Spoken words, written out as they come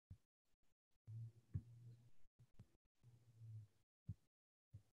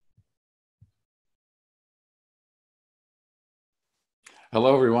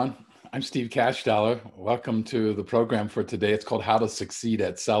Hello, everyone. I'm Steve.Cashdollar. Welcome to the program for today. It's called How to Succeed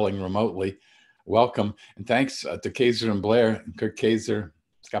at Selling Remotely. Welcome. And thanks to Kaeser and Blair, and Kirk Kaeser,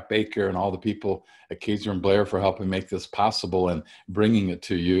 Scott Baker, and all the people at Kaeser and Blair for helping make this possible and bringing it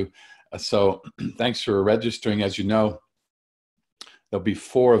to you. So thanks for registering. As you know, there'll be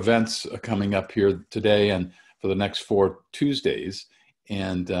 4 events coming up here today and for the next 4 Tuesdays,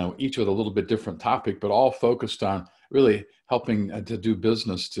 and each with a little bit different topic, but all focused on really helping to do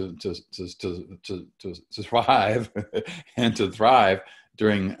business to survive and to thrive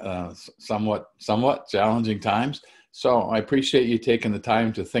during somewhat challenging times. So I appreciate you taking the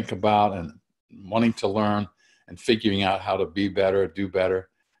time to think about and wanting to learn and figuring out how to be better, do better,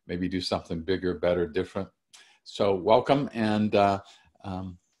 maybe do something bigger, better, different. So welcome, and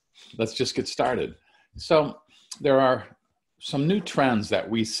let's just get started. So there are some new trends that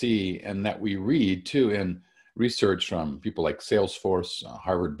we see and that we read too in research from people like Salesforce,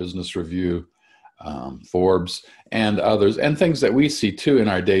 Harvard Business Review, Forbes, and others, and things that we see too in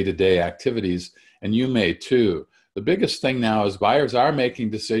our day-to-day activities, and you may too. The biggest thing now is buyers are making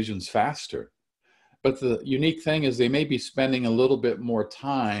decisions faster, but the unique thing is they may be spending a little bit more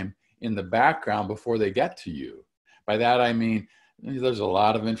time in the background before they get to you. By that I mean, there's a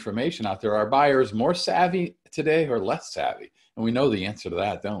lot of information out there. Are buyers more savvy today or less savvy? And we know the answer to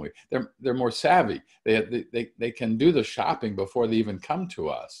that, don't we? They're more savvy. They can do the shopping before they even come to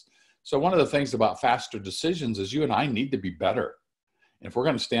us. So one of the things about faster decisions is you and I need to be better. And if we're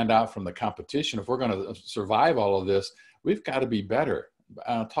going to stand out from the competition, if we're going to survive all of this, we've got to be better.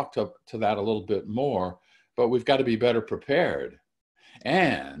 I'll talk to that a little bit more, but we've got to be better prepared.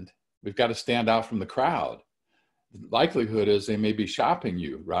 And we've got to stand out from the crowd. The likelihood is they may be shopping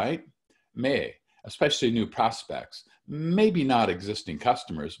you, right? Especially new prospects. Maybe not existing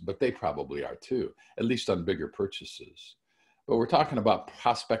customers, but they probably are too, at least on bigger purchases. But we're talking about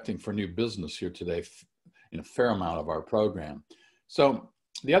prospecting for new business here today in a fair amount of our program. So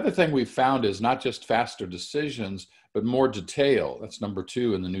the other thing we've found is not just faster decisions, but more detail. That's number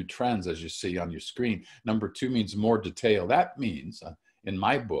 2 in the new trends, as you see on your screen. Number 2 means more detail. That means, in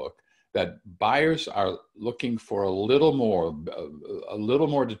my book, that buyers are looking for a little more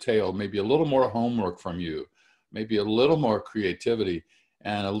detail, maybe a little more homework from you, maybe a little more creativity,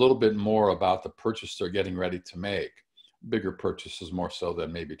 and a little bit more about the purchase they're getting ready to make. Bigger purchases more so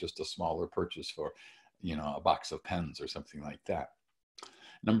than maybe just a smaller purchase for, a box of pens or something like that.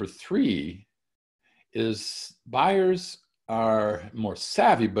 Number 3 is buyers are more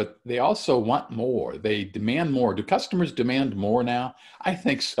savvy, but they also want more. They demand more. Do customers demand more now? I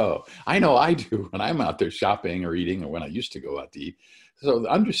think so. I know I do when I'm out there shopping or eating, or when I used to go out to eat. So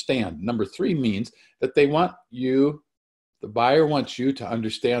understand, number 3 means that they want you, the buyer wants you to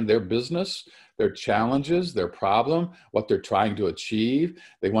understand their business, their challenges, their problem, what they're trying to achieve.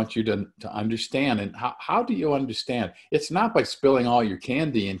 They want you to understand. And how do you understand? It's not by spilling all your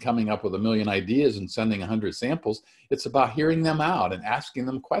candy and coming up with a million ideas and sending 100 samples. It's about hearing them out and asking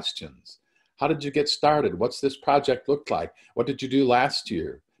them questions. How did you get started? What's this project look like? What did you do last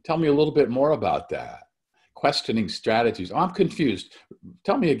year? Tell me a little bit more about that. Questioning strategies. Oh, I'm confused.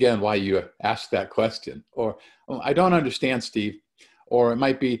 Tell me again why you asked that question. Or, oh, I don't understand, Steve. Or it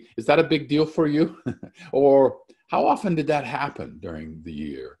might be, is that a big deal for you? Or how often did that happen during the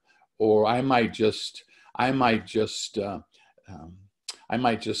year? Or I might just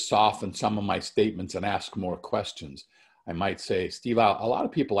soften some of my statements and ask more questions. I might say, Steve, a lot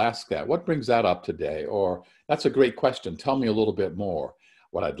of people ask that. What brings that up today? Or that's a great question. Tell me a little bit more.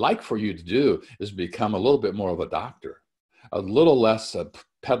 What I'd like for you to do is become a little bit more of a doctor, a little less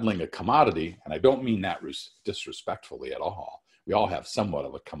peddling a commodity. And I don't mean that disrespectfully at all. We all have somewhat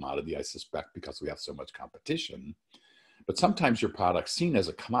of a commodity, I suspect, because we have so much competition. But sometimes your product's seen as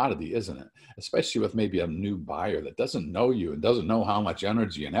a commodity, isn't it? Especially with maybe a new buyer that doesn't know you and doesn't know how much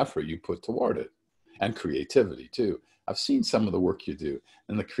energy and effort you put toward it. And creativity, too. I've seen some of the work you do,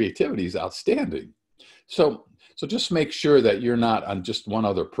 and the creativity is outstanding. So just make sure that you're not on just one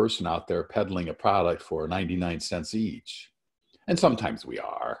other person out there peddling a product for 99 cents each. And sometimes we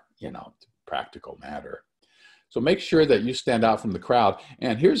are, practical matter. So make sure that you stand out from the crowd.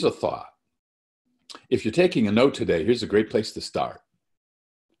 And here's a thought. If you're taking a note today, here's a great place to start.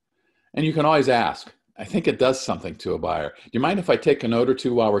 And you can always ask, I think it does something to a buyer. Do you mind if I take a note or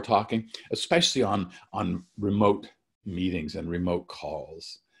two while we're talking? Especially on remote meetings and remote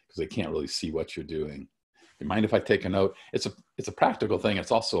calls, because they can't really see what you're doing. Do you mind if I take a note? It's a practical thing. It's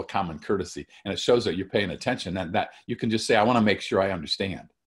also a common courtesy. And it shows that you're paying attention, and that you can just say, I want to make sure I understand.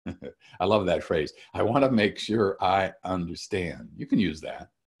 I love that phrase. I want to make sure I understand. You can use that.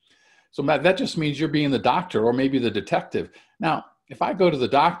 So that just means you're being the doctor or maybe the detective. Now, if I go to the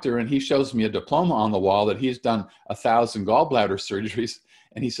doctor and he shows me a diploma on the wall that he's done 1,000 gallbladder surgeries,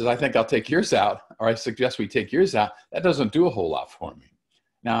 and he says, I think I'll take yours out, or I suggest we take yours out, that doesn't do a whole lot for me.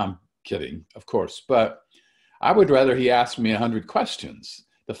 Now, I'm kidding, of course, but I would rather he ask me 100 questions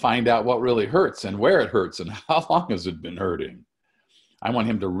to find out what really hurts and where it hurts and how long has it been hurting. I want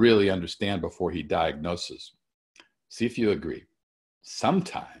him to really understand before he diagnoses. See if you agree.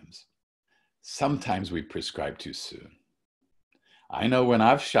 Sometimes we prescribe too soon. I know when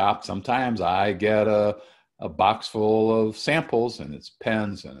I've shopped, sometimes I get a box full of samples, and it's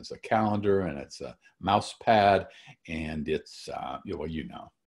pens, and it's a calendar, and it's a mouse pad, and it's, well, you know.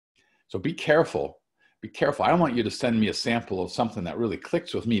 So be careful. Be careful. I don't want you to send me a sample of something that really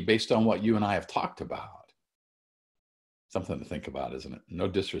clicks with me based on what you and I have talked about. Something to think about, isn't it? No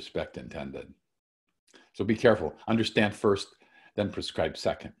disrespect intended. So be careful. Understand first, then prescribe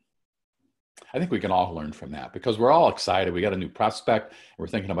second. I think we can all learn from that because we're all excited. We got a new prospect. We're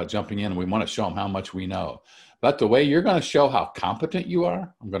thinking about jumping in, and we want to show them how much we know. But the way you're going to show how competent you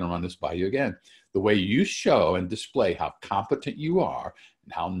are, I'm going to run this by you again. The way you show and display how competent you are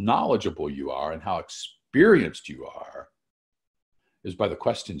and how knowledgeable you are and how experienced you are is by the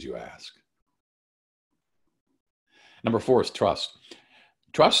questions you ask. Number 4 is trust.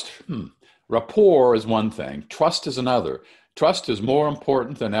 Trust, rapport is one thing. Trust is another. Trust is more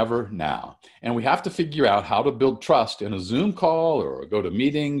important than ever now. And we have to figure out how to build trust in a Zoom call or go to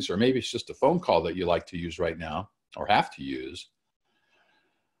meetings, or maybe it's just a phone call that you like to use right now or have to use.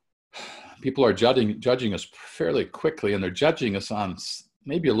 People are judging us fairly quickly, and they're judging us on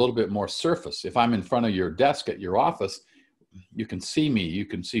maybe a little bit more surface. If I'm in front of your desk at your office, you can see me. You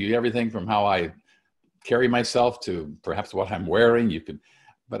can see everything from how I carry myself to perhaps what I'm wearing.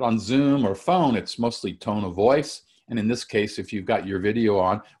 But on Zoom or phone, it's mostly tone of voice. And in this case, if you've got your video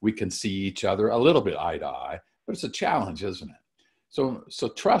on, we can see each other a little bit eye to eye, but it's a challenge, isn't it? So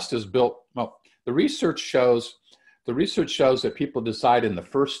trust is built. Well, the research shows that people decide in the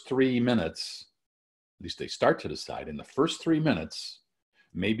first 3 minutes, at least they start to decide in the first 3 minutes,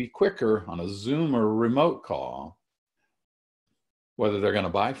 maybe quicker on a Zoom or a remote call, whether they're going to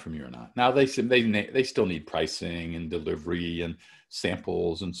buy from you or not. Now they still need pricing and delivery and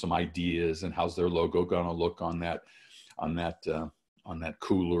samples and some ideas and how's their logo going to look on that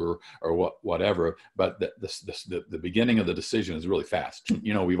cooler or whatever. But the beginning of the decision is really fast.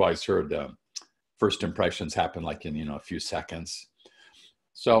 You know, we've always heard first impressions happen like in a few seconds.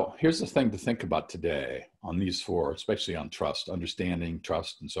 So here's the thing to think about today on these 4, especially on trust, understanding,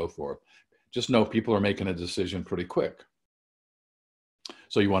 trust, and so forth. Just know people are making a decision pretty quick.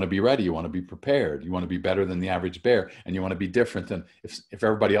 So you want to be ready, you want to be prepared, you want to be better than the average bear, and you want to be different than if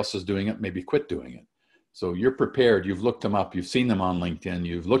everybody else is doing it, maybe quit doing it. So you're prepared, you've looked them up, you've seen them on LinkedIn,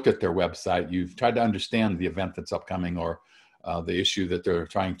 you've looked at their website, you've tried to understand the event that's upcoming or the issue that they're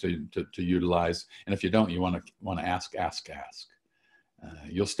trying to utilize. And if you don't, you want to ask.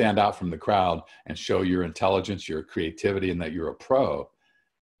 You'll stand out from the crowd and show your intelligence, your creativity, and that you're a pro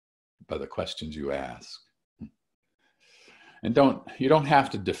by the questions you ask. And you don't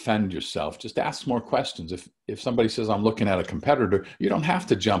have to defend yourself. Just ask more questions. If somebody says, I'm looking at a competitor, you don't have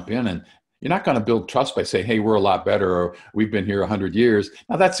to jump in, and you're not going to build trust by saying, hey, we're a lot better, or we've been here 100 years.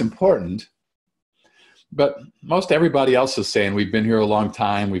 Now that's important. But most everybody else is saying, we've been here a long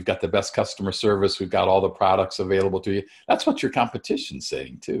time. We've got the best customer service. We've got all the products available to you. That's what your competition's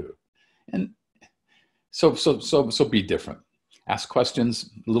saying too. And so be different. Ask questions,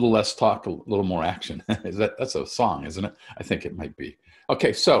 a little less talk, a little more action. That's a song, isn't it? I think it might be.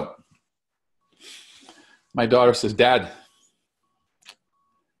 Okay, so my daughter says, Dad,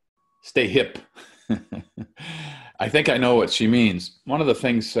 stay hip. I think I know what she means. One of the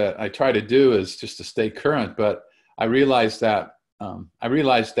things that I try to do is just to stay current, but I realized that over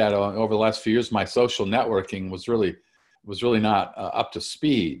the last few years, my social networking was really not up to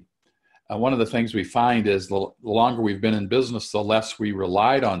speed. One of the things we find is the longer we've been in business, the less we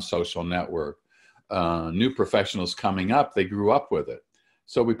relied on social network. New professionals coming up, they grew up with it.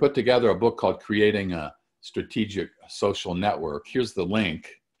 So we put together a book called Creating a Strategic Social Network. Here's the link.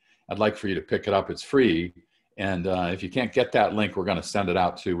 I'd like for you to pick it up. It's free. And if you can't get that link, we're going to send it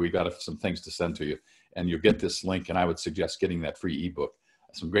out too. We've got some things to send to you. And you'll get this link, and I would suggest getting that free ebook.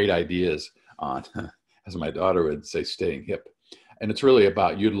 Some great ideas on, as my daughter would say, staying hip. And it's really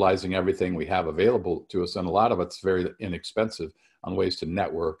about utilizing everything we have available to us. And a lot of it's very inexpensive on ways to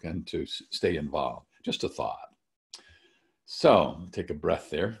network and to stay involved. Just a thought. So take a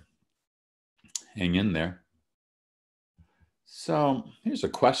breath there. Hang in there. So here's a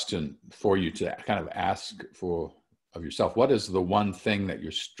question for you to kind of ask of yourself. What is the one thing that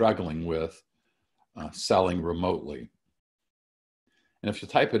you're struggling with selling remotely? And if you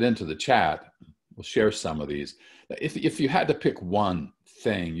type it into the chat, we'll share some of these. If you had to pick one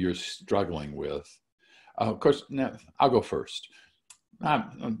thing you're struggling with, of course, now I'll go first.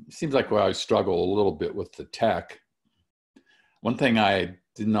 It seems like we always struggle a little bit with the tech. One thing I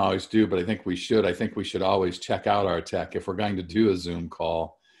didn't always do, but I think we should always check out our tech. If we're going to do a Zoom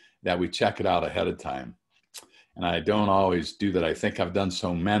call, that we check it out ahead of time. And I don't always do that. I think I've done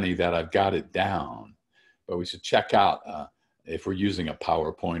so many that I've got it down. But we should check out if we're using a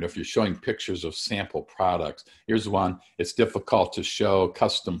PowerPoint, if you're showing pictures of sample products. Here's one. It's difficult to show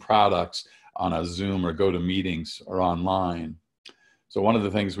custom products on a Zoom or go to meetings or online. So one of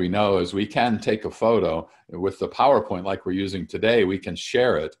the things we know is we can take a photo with the PowerPoint like we're using today. We can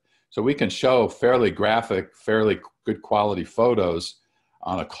share it. So we can show fairly graphic, fairly good quality photos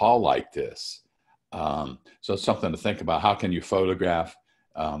on a call like this. So it's something to think about. How can you photograph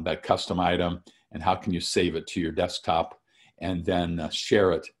that custom item, and how can you save it to your desktop and then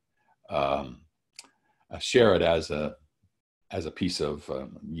share it as a piece of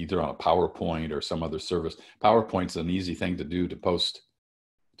either on a PowerPoint or some other service. PowerPoint's an easy thing to do to post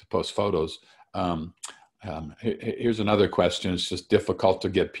photos. Here's another question. It's just difficult to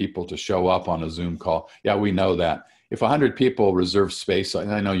get people to show up on a Zoom call. Yeah, we know that. If 100 people reserve space,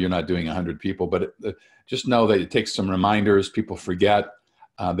 and I know you're not doing 100 people, but just know that it takes some reminders. People forget.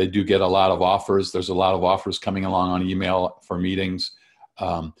 They do get a lot of offers. There's a lot of offers coming along on email for meetings.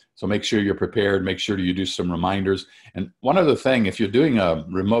 So make sure you're prepared. Make sure you do some reminders. And one other thing, if you're doing a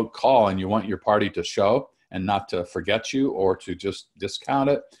remote call and you want your party to show and not to forget you or to just discount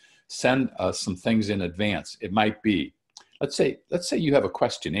it, send some things in advance. It might be, let's say you have a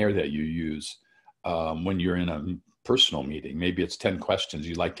questionnaire that you use when you're in a personal meeting. Maybe it's 10 questions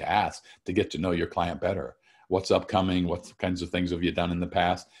you'd like to ask to get to know your client better. What's upcoming? What kinds of things have you done in the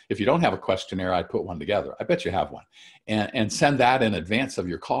past? If you don't have a questionnaire, I'd put one together. I bet you have one. And send that in advance of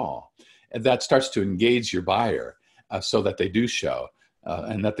your call. And that starts to engage your buyer so that they do show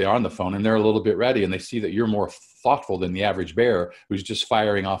and that they're on the phone and they're a little bit ready and they see that you're more thoughtful than the average bearer who's just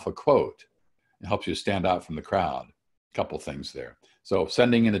firing off a quote. It helps you stand out from the crowd. A couple things there. So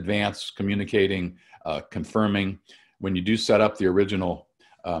sending in advance, communicating, confirming. When you do set up the original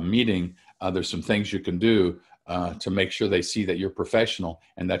meeting, there's some things you can do to make sure they see that you're professional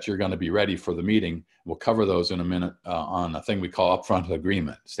and that you're going to be ready for the meeting. We'll cover those in a minute on a thing we call upfront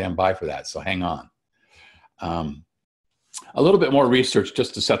agreement. Stand by for that, so hang on. A little bit more research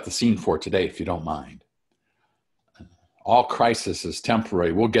just to set the scene for today, if you don't mind. All crisis is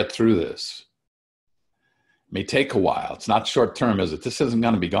temporary. We'll get through this. It may take a while. It's not short term, is it? This isn't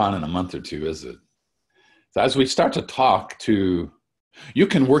going to be gone in a month or two, is it? So as we start to talk to, you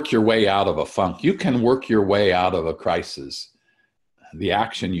can work your way out of a funk. You can work your way out of a crisis. The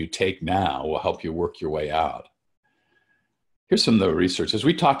action you take now will help you work your way out. Here's some of the research. As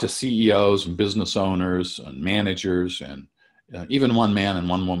we talk to CEOs and business owners and managers and even one man and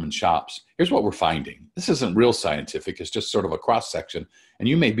one woman shops, here's what we're finding. This isn't real scientific. It's just sort of a cross section. And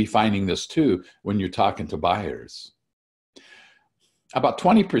you may be finding this too when you're talking to buyers. About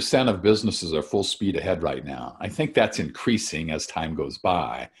 20% of businesses are full speed ahead right now. I think that's increasing as time goes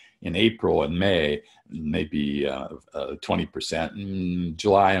by. In April and May, maybe 20%. In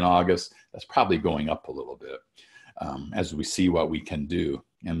July and August, that's probably going up a little bit as we see what we can do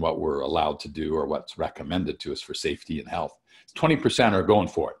and what we're allowed to do or what's recommended to us for safety and health. 20% are going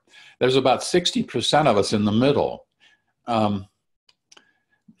for it. There's about 60% of us in the middle.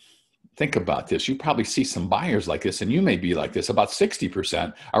 Think about this. You probably see some buyers like this, and you may be like this. About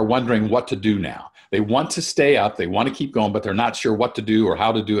 60% are wondering what to do now. They want to stay up, they want to keep going, but they're not sure what to do or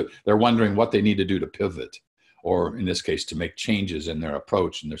how to do it. They're wondering what they need to do to pivot, or in this case, to make changes in their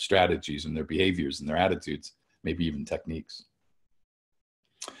approach and their strategies and their behaviors and their attitudes, maybe even techniques.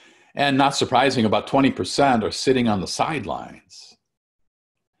 And not surprising, about 20% are sitting on the sidelines.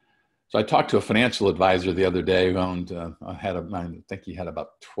 So I talked to a financial advisor the other day who owned, I think he had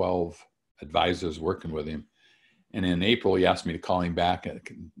about 12 advisors working with him. And in April, he asked me to call him back in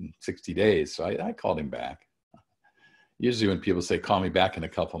 60 days. So I called him back. Usually when people say, call me back in a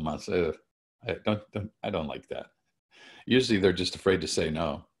couple months, I don't like that. Usually they're just afraid to say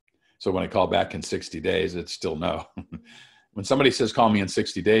no. So when I call back in 60 days, it's still no. When somebody says, call me in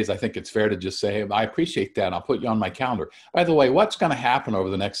 60 days, I think it's fair to just say, I appreciate that. I'll put you on my calendar. By the way, what's going to happen over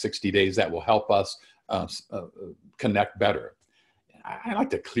the next 60 days that will help us connect better? I like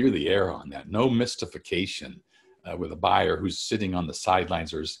to clear the air on that. No mystification with a buyer who's sitting on the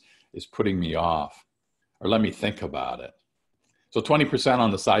sidelines or is putting me off, or let me think about it. So 20%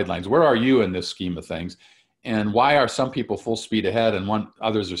 on the sidelines. Where are you in this scheme of things? And why are some people full speed ahead and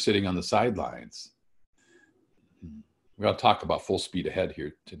others are sitting on the sidelines? we're going to talk about full speed ahead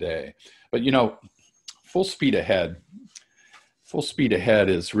here today. But you know, full speed ahead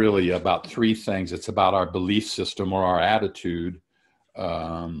is really about three things. It's about our belief system or our attitude.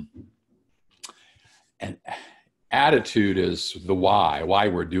 And attitude is the why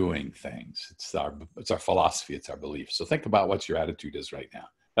we're doing things. It's our philosophy, it's our belief. So think about what your attitude is right now.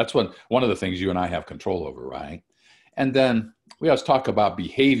 That's one of the things you and I have control over, right? And then we always talk about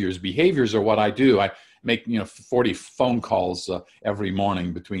behaviors. Behaviors are what I do. I make 40 phone calls every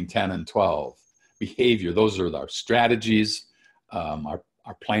morning between 10 and 12. Behavior, those are our strategies, our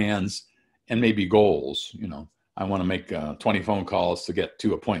plans, and maybe goals. I want to make 20 phone calls to get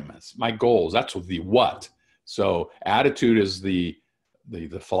 2 appointments. My goals, that's the what. So attitude is the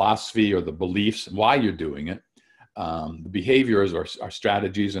philosophy or the beliefs and why you're doing it. The behaviors are our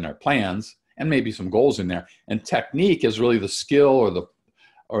strategies and our plans, and maybe some goals in there. And technique is really the skill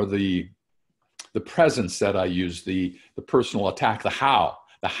or the presence that I use, the personal attack, the how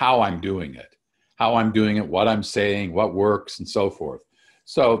I'm doing it, what I'm saying, what works, and so forth.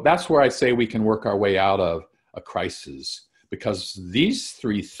 So that's where I say we can work our way out of a crisis, because these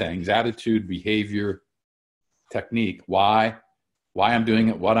three things, attitude, behavior, technique, why I'm doing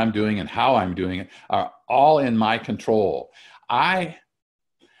it, what I'm doing, and how I'm doing it, are all in my control. Are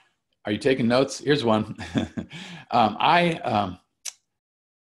you taking notes? Here's one.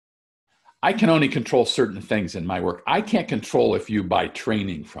 I can only control certain things in my work. I can't control if you buy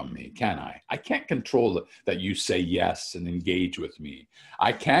training from me, can I? I can't control that you say yes and engage with me.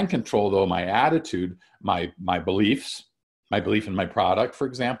 I can control, though, my attitude, my beliefs, my belief in my product, for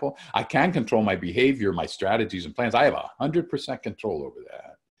example. I can control my behavior, my strategies and plans. I have 100% control over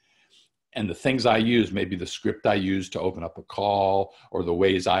that. And the things I use, maybe the script I use to open up a call, or the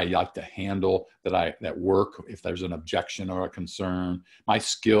ways I like to handle that work if there's an objection or a concern. My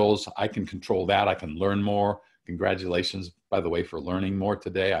skills, I can control that. I can learn more. Congratulations, by the way, for learning more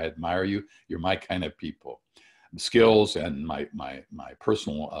today. I admire you. You're my kind of people. Skills and my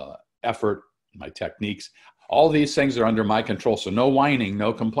personal effort, my techniques, all these things are under my control. So no whining,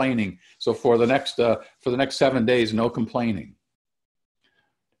 no complaining. So for the next 7 days, no complaining.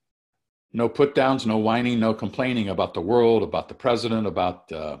 No put downs, no whining, no complaining about the world, about the president, about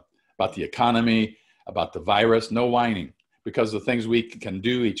the economy, about the virus. No whining, because the things we can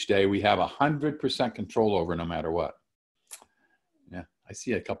do each day, we have 100% control over, no matter what. Yeah, I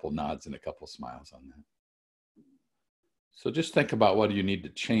see a couple nods and a couple smiles on that. So just think about, what do you need to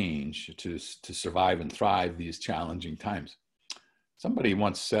change to survive and thrive these challenging times? Somebody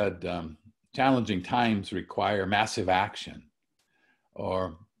once said, challenging times require massive action,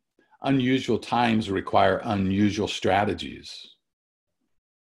 or unusual times require unusual strategies.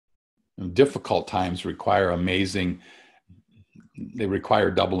 And difficult times require they require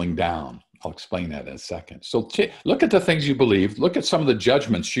doubling down. I'll explain that in a second. So look at the things you believe. Look at some of the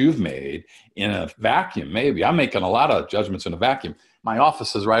judgments you've made in a vacuum. Maybe I'm making a lot of judgments in a vacuum. My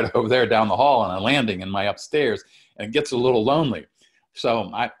office is right over there down the hall on a landing in my upstairs, and it gets a little lonely.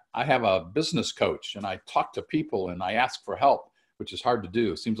 So I have a business coach, and I talk to people and I ask for help, which is hard to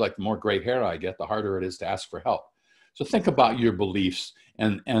do. It seems like the more gray hair I get, the harder it is to ask for help. So think about your beliefs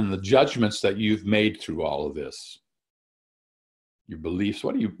and the judgments that you've made through all of this. Your beliefs,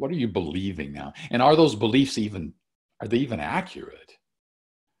 what are you believing now? And are those beliefs even accurate?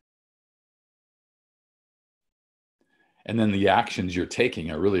 And then the actions you're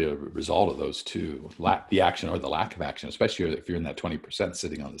taking are really a result of those two, the action or the lack of action, especially if you're in that 20%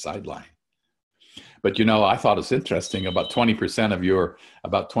 sitting on the sideline. But I thought it's interesting, about 20% of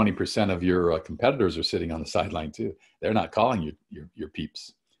your competitors are sitting on the sideline too. They're not calling your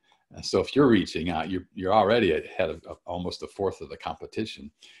peeps. So if you're reaching out, you're already ahead of almost a fourth of the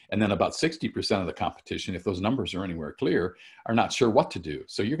competition. And then about 60% of the competition, if those numbers are anywhere clear, are not sure what to do.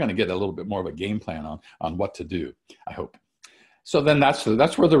 So you're going to get a little bit more of a game plan on what to do, I hope. So then that's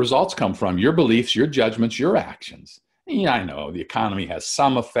where the results come from: your beliefs, your judgments, your actions. Yeah, I know the economy has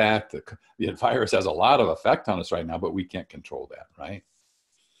some effect. The virus has a lot of effect on us right now, but we can't control that, right?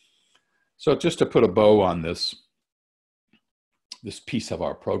 So just to put a bow on this piece of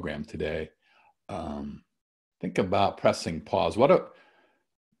our program today, think about pressing pause. Look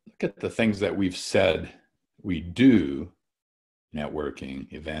at the things that we've said we do: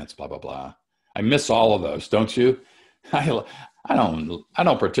 networking, events, blah, blah, blah. I miss all of those, don't you? I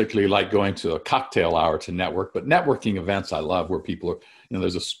don't particularly like going to a cocktail hour to network, but networking events I love, where people are,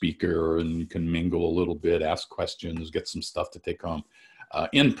 there's a speaker and you can mingle a little bit, ask questions, get some stuff to take home.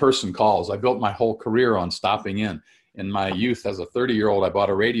 In-person calls. I built my whole career on stopping in. In my youth, as a 30-year-old, I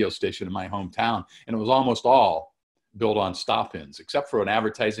bought a radio station in my hometown, and it was almost all built on stop-ins, except for an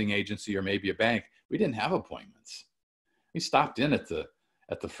advertising agency or maybe a bank. We didn't have appointments. We stopped in at the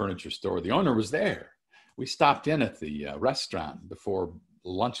furniture store. The owner was there. We stopped in at the restaurant before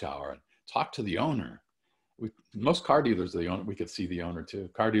lunch hour and talked to the owner. Most car dealers, we could see the owner too.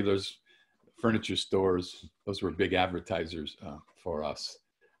 Car dealers, furniture stores, those were big advertisers for us.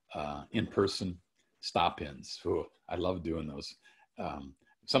 In-person stop-ins. Ooh, I love doing those.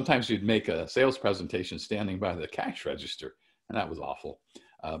 Sometimes you'd make a sales presentation standing by the cash register, and that was awful.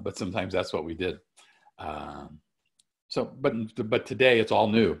 But sometimes that's what we did. But today it's all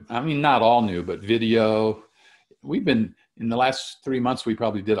new. I mean, not all new, but video. In the last 3 months, we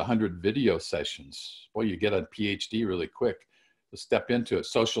probably did 100 video sessions. Boy, you get a PhD really quick to step into it.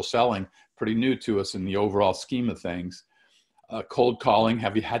 Social selling, pretty new to us in the overall scheme of things. Cold calling,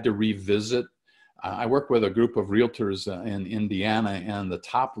 have you had to revisit? I work with a group of realtors in Indiana, and the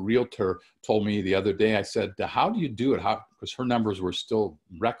top realtor told me the other day, I said, how do you do it? Because her numbers were still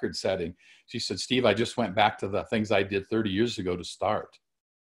record setting. She said, Steve, I just went back to the things I did 30 years ago to start.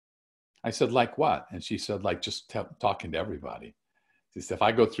 I said, like what? And she said, like just talking to everybody. She said, if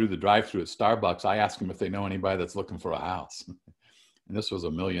I go through the drive-thru at Starbucks, I ask them if they know anybody that's looking for a house. And this was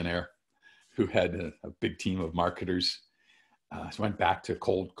a millionaire who had a big team of marketers. She went back to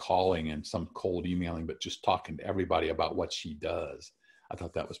cold calling and some cold emailing, but just talking to everybody about what she does. I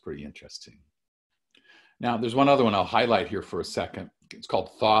thought that was pretty interesting. Now, there's one other one I'll highlight here for a second. It's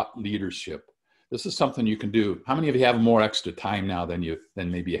called thought leadership. This is something you can do. How many of you have more extra time now than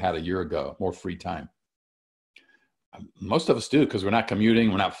maybe you had a year ago, more free time? Most of us do, because we're not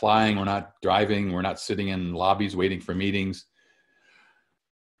commuting, we're not flying, we're not driving, we're not sitting in lobbies waiting for meetings.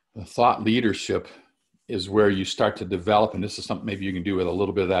 The thought leadership is where you start to develop, and this is something maybe you can do with a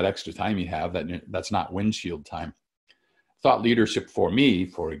little bit of that extra time you have, that's not windshield time. Thought leadership for me,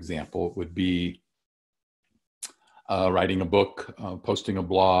 for example, would be writing a book, posting a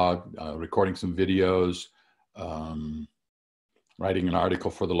blog, recording some videos, writing an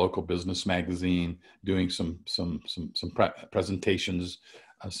article for the local business magazine, doing some presentations,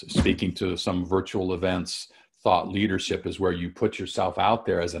 speaking to some virtual events. Thought leadership is where you put yourself out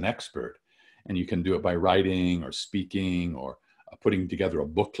there as an expert. And you can do it by writing or speaking or putting together a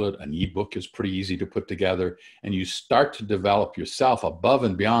booklet. An ebook is pretty easy to put together. And you start to develop yourself above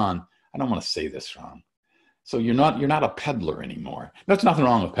and beyond. I don't want to say this wrong. So you're not a peddler anymore. There's nothing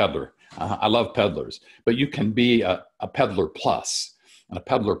wrong with peddler. I love peddlers. But you can be a peddler plus. And a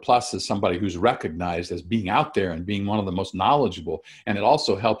peddler plus is somebody who's recognized as being out there and being one of the most knowledgeable. And it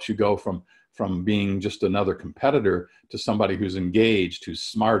also helps you go from being just another competitor to somebody who's engaged, who's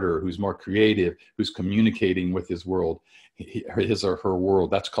smarter, who's more creative, who's communicating with his world, his or her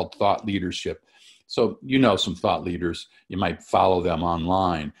world. That's called thought leadership. So you know some thought leaders, you might follow them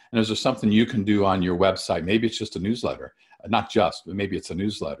online. And is there something you can do on your website? Maybe it's just a newsletter, not just, but maybe it's a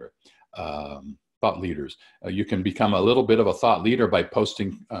newsletter. Thought leaders. You can become a little bit of a thought leader by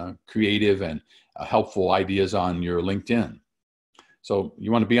posting creative and helpful ideas on your LinkedIn. So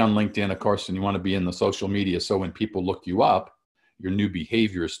you want to be on LinkedIn, of course, and you want to be in the social media. So when people look you up, your new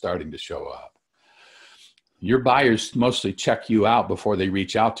behavior is starting to show up. Your buyers mostly check you out before they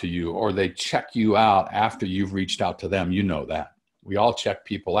reach out to you, or they check you out after you've reached out to them. You know that. We all check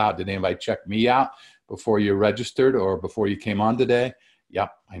people out. Did anybody check me out before you registered or before you came on today?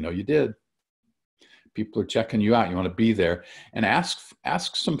 Yep, I know you did. People are checking you out. You want to be there. And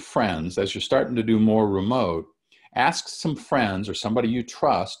ask some friends as you're starting to do more remote. Ask some friends or somebody you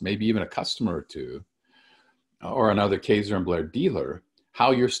trust, maybe even a customer or two, or another Kaeser and Blair dealer,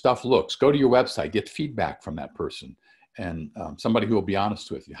 how your stuff looks. Go to your website, get feedback from that person, and somebody who will be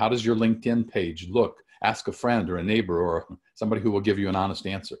honest with you. How does your LinkedIn page look? Ask a friend or a neighbor or somebody who will give you an honest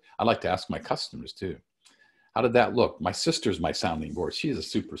answer. I like to ask my customers too. How did that look? My sister's my sounding board. She's a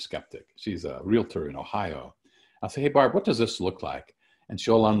super skeptic. She's a realtor in Ohio. I'll say, hey, Barb, what does this look like? And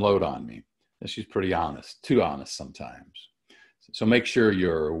she'll unload on me. And she's pretty honest, too honest sometimes. So make sure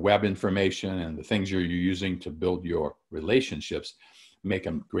your web information and the things you're using to build your relationships make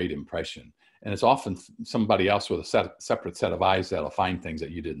a great impression. And it's often somebody else with a separate set of eyes that'll find things that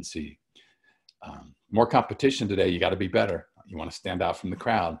you didn't see. More competition today, you got to be better. You want to stand out from the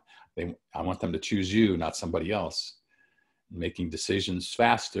crowd. I want them to choose you, not somebody else. Making decisions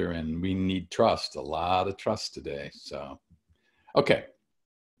faster, and we need trust, a lot of trust today. So, okay.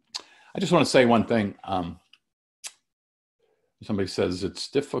 I just want to say one thing. Somebody says it's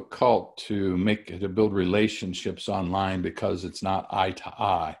difficult to build relationships online because it's not eye to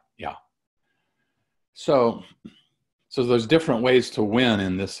eye. Yeah. So there's different ways to win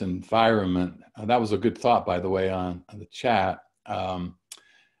in this environment. That was a good thought, by the way, on the chat.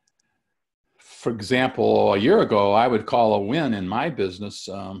 for example, a year ago, I would call a win in my business,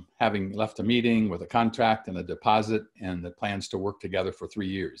 having left a meeting with a contract and a deposit and the plans to work together for 3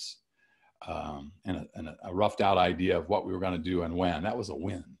 years, and a roughed out idea of what we were going to do and when. That was a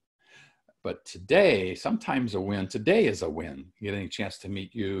win. But today, sometimes a win, today is a win. Getting a chance to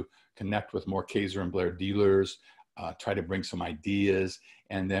meet you, connect with more Kaeser and Blair dealers, try to bring some ideas.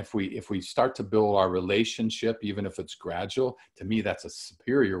 And if we start to build our relationship, even if it's gradual, to me, that's a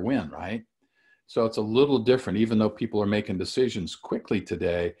superior win, right? So it's a little different, even though people are making decisions quickly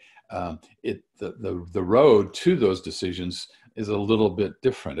today, the road to those decisions is a little bit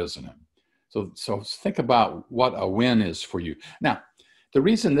different, isn't it? So think about what a win is for you. Now, the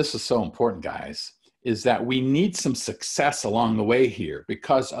reason this is so important, guys, is that we need some success along the way here,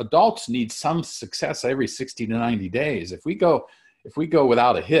 because adults need some success every 60 to 90 days. If we go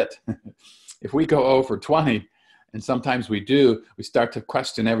without a hit, if we go 0 for 20, and sometimes we do, we start to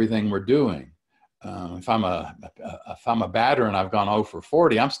question everything we're doing. If I'm a batter and I've gone 0 for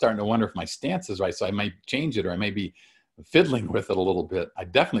 40, I'm starting to wonder if my stance is right. So I might change it, or I may be fiddling with it a little bit. I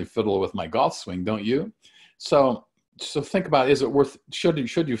definitely fiddle with my golf swing, don't you? So think about, is it worth, should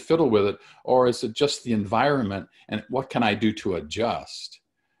you fiddle with it, or is it just the environment, and what can I do to adjust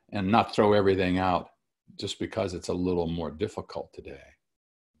and not throw everything out just because it's a little more difficult today?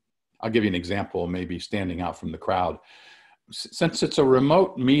 I'll give you an example, maybe standing out from the crowd. Since it's a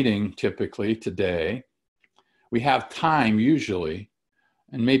remote meeting typically today, we have time usually,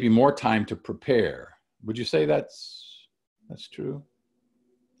 and maybe more time to prepare. Would you say that's true?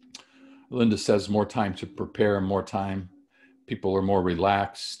 Linda says more time to prepare, more time. People are more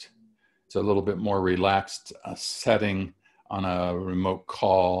relaxed. It's a little bit more relaxed setting on a remote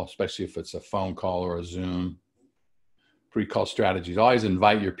call, especially if it's a phone call or a Zoom. Pre-call strategies. Always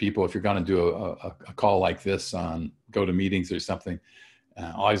invite your people, if you're going to do a call like this on GoToMeetings or something,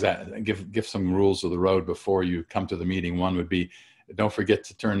 always give some rules of the road before you come to the meeting. One would be, don't forget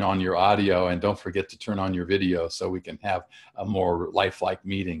to turn on your audio and don't forget to turn on your video so we can have a more lifelike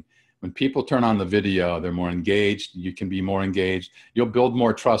meeting. When people turn on the video, they're more engaged. You can be more engaged. You'll build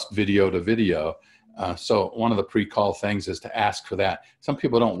more trust video to video. So one of the pre-call things is to ask for that. Some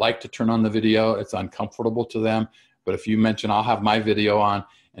people don't like to turn on the video. It's uncomfortable to them. But if you mention, I'll have my video on,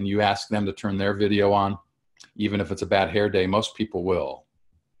 and you ask them to turn their video on, even if it's a bad hair day, most people will.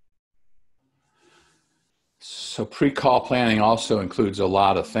 So pre-call planning also includes a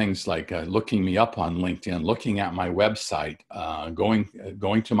lot of things like looking me up on LinkedIn, looking at my website,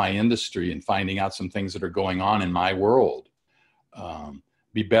 going to my industry and finding out some things that are going on in my world.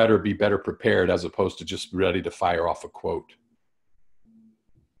 Be better prepared, as opposed to just ready to fire off a quote.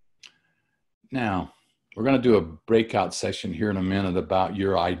 Now, we're going to do a breakout session here in a minute about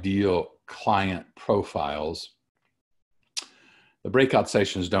your ideal client profiles. The breakout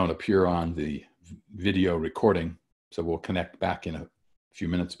sessions don't appear on the video recording, so we'll connect back in a few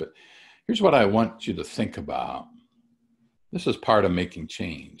minutes. But here's what I want you to think about. This is part of making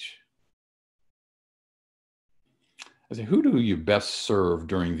change. I say, who do you best serve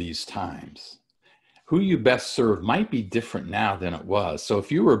during these times? Who you best serve might be different now than it was. So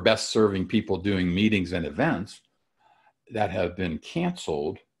if you were best serving people doing meetings and events that have been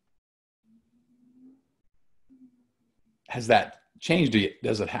canceled, has that changed?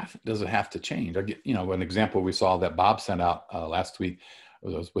 Does it have to change? I get, an example we saw that Bob sent out last week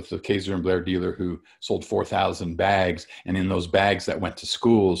was with the Kaeser and Blair dealer who sold 4,000 bags. And in those bags that went to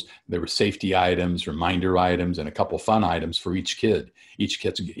schools, there were safety items, reminder items, and a couple fun items for each kid. Each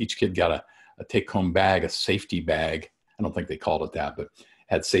kid got a take-home bag, a safety bag. I don't think they called it that, but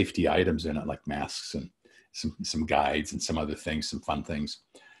had safety items in it, like masks and some guides and some other things, some fun things.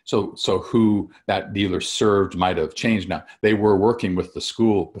 So who that dealer served might have changed. Now, they were working with the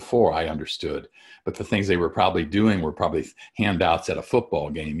school before, I understood, but the things they were probably doing were probably handouts at a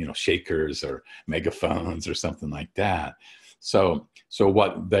football game, shakers or megaphones or something like that. So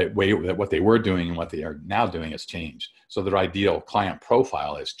what they were doing and what they are now doing has changed. So their ideal client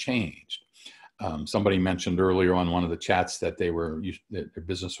profile has changed. Somebody mentioned earlier on one of the chats that their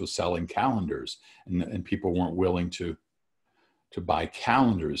business was selling calendars, and people weren't willing to buy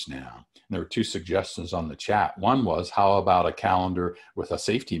calendars now. And there were two suggestions on the chat. One was, how about a calendar with a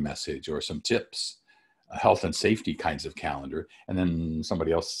safety message or some tips, a health and safety kinds of calendar? And then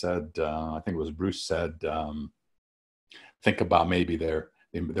somebody else said, I think it was Bruce said, think about maybe they're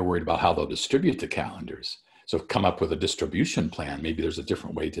worried about how they'll distribute the calendars. So come up with a distribution plan. Maybe there's a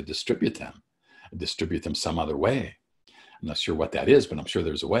different way to distribute them some other way. I'm not sure what that is, but I'm sure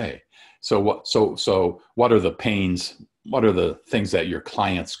there's a way. So what are the pains? What are the things that your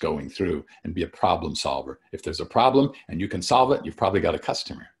client's going through, and be a problem solver? If there's a problem and you can solve it, you've probably got a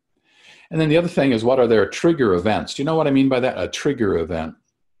customer. And then the other thing is, what are their trigger events? Do you know what I mean by that? A trigger event.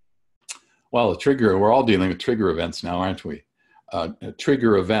 Well, we're all dealing with trigger events now, aren't we?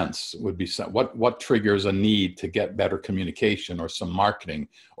 Trigger events would be what triggers a need to get better communication or some marketing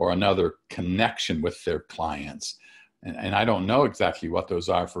or another connection with their clients. And I don't know exactly what those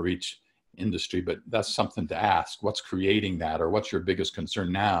are for each industry, but that's something to ask. What's creating that? Or what's your biggest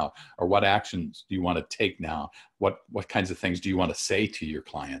concern now? Or what actions do you want to take now? What kinds of things do you want to say to your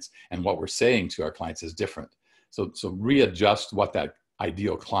clients? And what we're saying to our clients is different. So readjust what that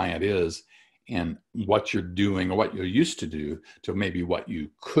ideal client is and what you're doing or what you're used to do to maybe what you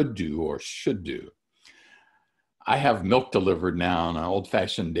could do or should do. I have milk delivered now in an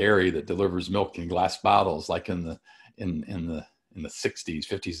old-fashioned dairy that delivers milk in glass bottles, like in the 60s,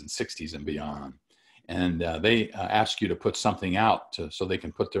 50s, and 60s and beyond. And they ask you to put something out so they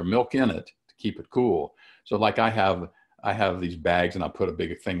can put their milk in it to keep it cool. So like I have these bags, and I'll put a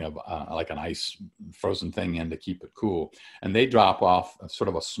big thing of like an ice frozen thing in to keep it cool. And they drop off sort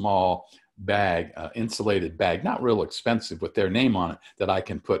of a small bag, insulated bag, not real expensive, with their name on it, that I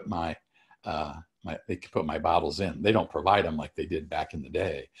can put they can put my bottles in. They don't provide them like they did back in the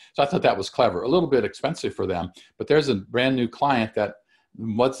day. So I thought that was clever. A little bit expensive for them, but there's a brand new client that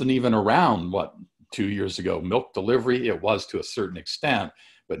wasn't even around, 2 years ago. Milk delivery, it was to a certain extent,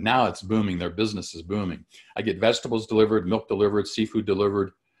 but now it's booming. Their business is booming. I get vegetables delivered, milk delivered, seafood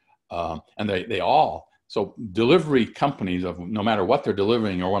delivered, and they all, so delivery companies, of no matter what they're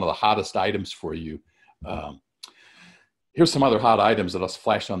delivering, are one of the hottest items for you. Here's some other hot items that I'll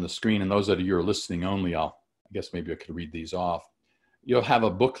flash on the screen, and those that are you're listening only, I guess maybe I could read these off. You'll have a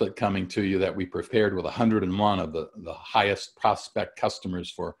booklet coming to you that we prepared with 101 of the highest prospect customers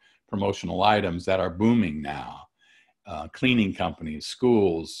for promotional items that are booming now. Cleaning companies,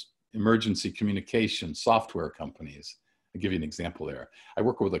 schools, emergency communication, software companies. I'll give you an example there. I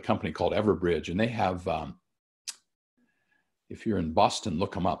work with a company called Everbridge, and they have, if you're in Boston,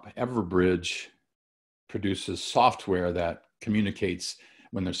 look them up. Everbridge produces software that communicates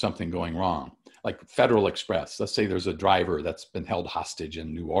when there's something going wrong. Like Federal Express, let's say there's a driver that's been held hostage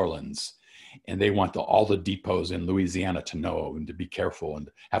in New Orleans, and they want all the depots in Louisiana to know and to be careful and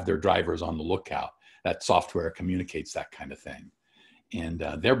have their drivers on the lookout. That software communicates that kind of thing. And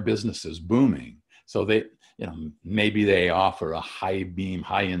their business is booming. So maybe they offer a high beam,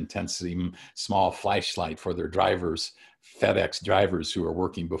 high intensity, small flashlight for their drivers, FedEx drivers who are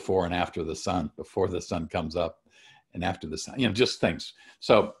working before and after the sun, before the sun comes up and after the sun, just things.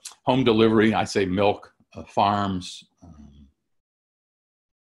 So home delivery, I say milk, farms,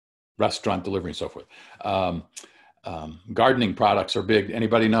 restaurant delivery, and so forth. Gardening products are big.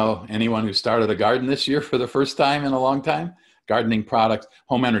 Anybody know anyone who started a garden this year for the first time in a long time? Gardening products,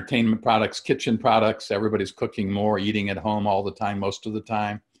 home entertainment products, kitchen products. Everybody's cooking more, eating at home all the time, most of the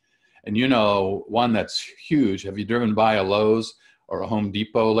time. And one that's huge, have you driven by a Lowe's or a Home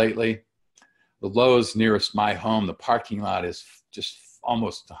Depot lately? The Lowe's nearest my home, the parking lot is just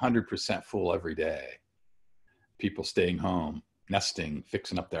almost 100% full every day. People staying home, nesting,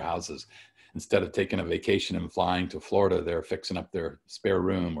 fixing up their houses. Instead of taking a vacation and flying to Florida, they're fixing up their spare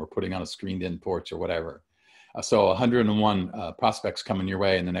room or putting on a screened-in porch or whatever. So 101 prospects coming your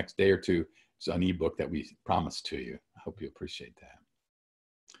way in the next day or two. It's an ebook that we promised to you. I hope you appreciate that.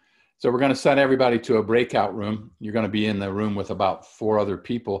 So we're going to send everybody to a breakout room. You're going to be in the room with about 4 other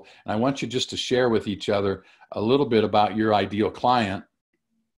people. And I want you just to share with each other a little bit about your ideal client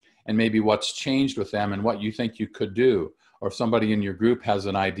and maybe what's changed with them and what you think you could do. Or if somebody in your group has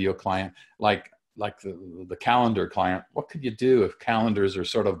an ideal client, like the calendar client, what could you do if calendars are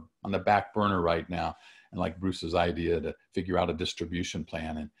sort of on the back burner right now? And like Bruce's idea to figure out a distribution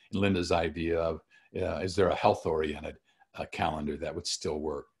plan, and Linda's idea of, is there a health-oriented calendar that would still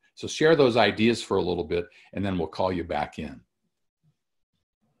work? So share those ideas for a little bit, and then we'll call you back in.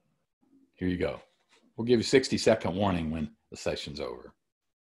 Here you go. We'll give you a 60-second warning when the session's over.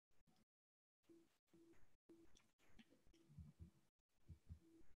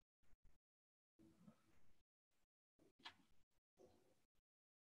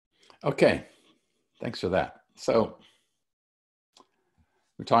 Okay, thanks for that. So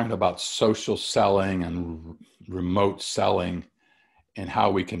we're talking about social selling and remote selling and how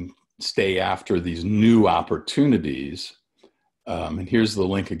we can stay after these new opportunities. And here's the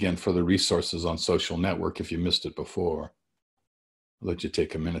link again for the resources on Social Network if you missed it before. I'll let you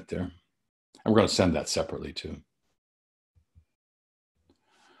take a minute there. And we're going to send that separately too.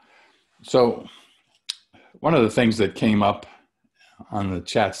 So one of the things that came up on the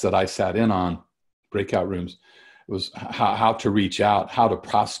chats that I sat in on, breakout rooms, was how to reach out, how to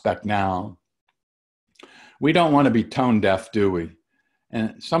prospect now. We don't want to be tone deaf, do we?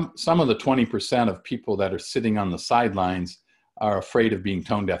 And some of the 20% of people that are sitting on the sidelines are afraid of being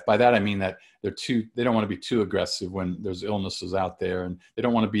tone deaf. By that, I mean that they don't want to be too aggressive when there's illnesses out there, and they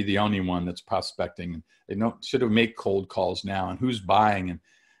don't want to be the only one that's prospecting. And they should have made cold calls now, and who's buying, and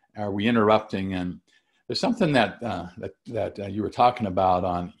are we interrupting? And there's something that you were talking about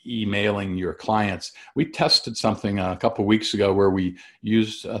on emailing your clients. We tested something a couple of weeks ago where we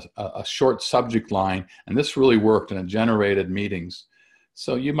used a short subject line, and this really worked, and it generated meetings.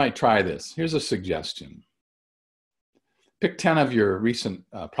 So you might try this. Here's a suggestion. Pick 10 of your recent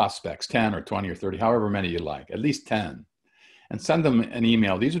prospects, 10 or 20 or 30, however many you like, at least 10, and send them an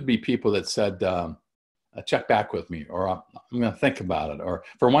email. These would be people that said, check back with me, or I'm going to think about it, or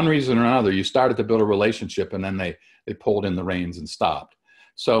for one reason or another, you started to build a relationship and then they pulled in the reins and stopped.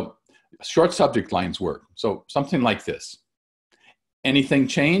 So short subject lines work. So something like this. Anything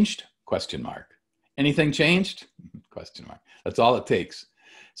changed? Question mark. Anything changed? Question mark. That's all it takes.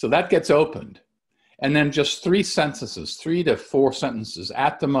 So that gets opened. And then just 3 sentences, 3 to 4 sentences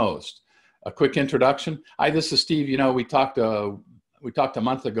at the most. A quick introduction. Hi, this is Steve. You know, we talked a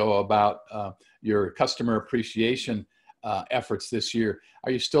month ago about your customer appreciation efforts this year.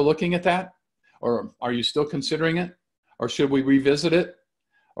 Are you still looking at that? Or are you still considering it? Or should we revisit it?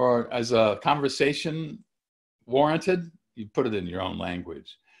 Or as a conversation warranted? You put it in your own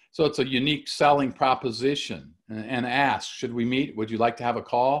language. So it's a unique selling proposition. And ask, should we meet? Would you like to have a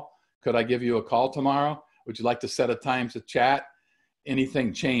call? Could I give you a call tomorrow? Would you like to set a time to chat?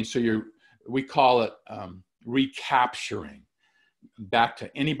 Anything changed? So we call it recapturing. Back to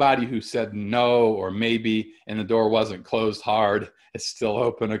anybody who said no or maybe, and the door wasn't closed hard, it's still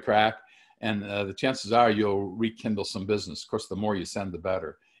open a crack. And the chances are you'll rekindle some business. Of course, the more you send, the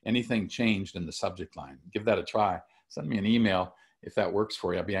better. Anything changed in the subject line? Give that a try. Send me an email if that works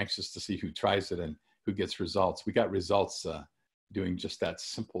for you. I'll be anxious to see who tries it and who gets results. We got results doing just that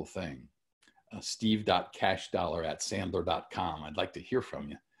simple thing. Steve.Cashdollar@sandler.com. I'd like to hear from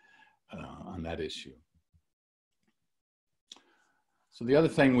you on that issue. So the other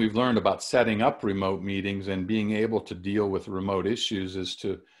thing we've learned about setting up remote meetings and being able to deal with remote issues is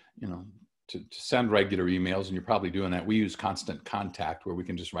to send regular emails, and you're probably doing that. We use Constant Contact, where we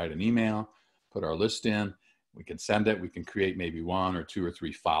can just write an email, put our list in, we can send it, we can create maybe 1 or 2 or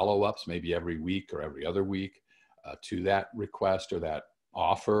 3 follow-ups, maybe every week or every other week to that request or that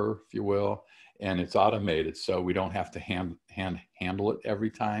offer, if you will, and it's automated, so we don't have to handle it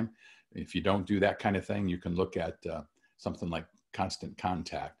every time. If you don't do that kind of thing, you can look at something like Constant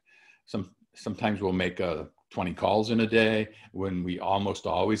Contact. Sometimes we'll make 20 calls in a day when we almost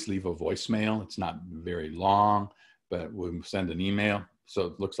always leave a voicemail. It's not very long, but we'll send an email. So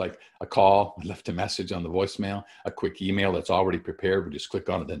it looks like a call, we left a message on the voicemail, a quick email that's already prepared. We just click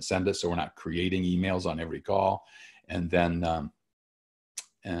on it and send it. So we're not creating emails on every call. And then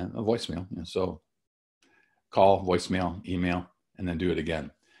and a voicemail. So call, voicemail, email, and then do it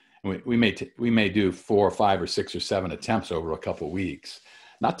again. And we may do 4 or 5 or 6 or 7 attempts over a couple of weeks,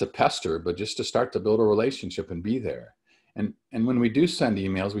 not to pester, but just to start to build a relationship and be there. And when we do send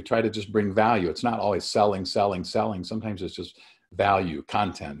emails, we try to just bring value. It's not always selling. Sometimes it's just value,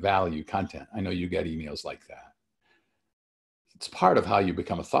 content. I know you get emails like that. It's part of how you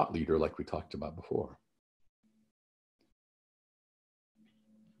become a thought leader, like we talked about before.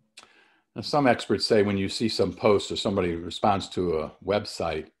 Now, some experts say when you see some post or somebody responds to a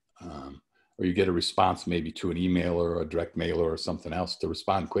website, or you get a response maybe to an email or a direct mailer or something else, to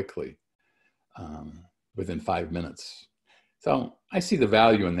respond quickly within 5 minutes. So I see the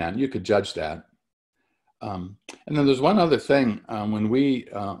value in that. You could judge that. And then there's one other thing. When we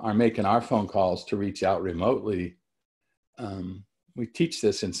are making our phone calls to reach out remotely, we teach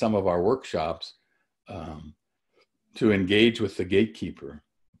this in some of our workshops to engage with the gatekeeper.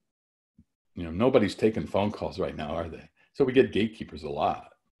 Nobody's taking phone calls right now, are they? So we get gatekeepers a lot.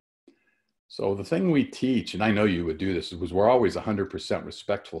 So the thing we teach, and I know you would do this, was we're always 100%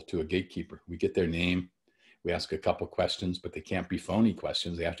 respectful to a gatekeeper. We get their name, we ask a couple questions, but they can't be phony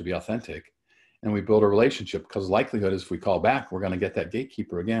questions. They have to be authentic. And we build a relationship, because the likelihood is if we call back, we're going to get that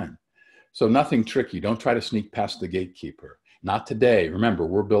gatekeeper again. So nothing tricky. Don't try to sneak past the gatekeeper. Not today. Remember,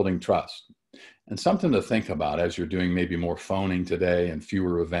 we're building trust. And something to think about as you're doing maybe more phoning today and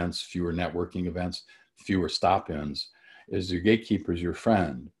fewer events, fewer networking events, fewer stop-ins, is your gatekeeper's your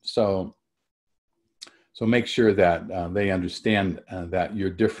friend. So make sure that they understand that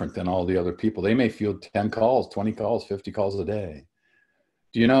you're different than all the other people. They may field 10 calls, 20 calls, 50 calls a day.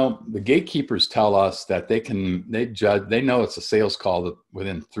 Do you know, the gatekeepers tell us that they know it's a sales call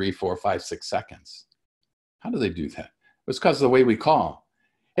within 3, 4, 5, 6 seconds. How do they do that? It's because of the way we call.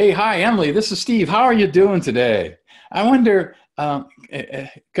 Hey, hi, Emily, this is Steve. How are you doing today? I wonder,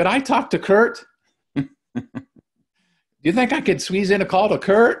 Could I talk to Kurt? Do you think I could squeeze in a call to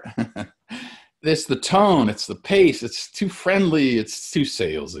Kurt? It's the tone, it's the pace, it's too friendly, it's too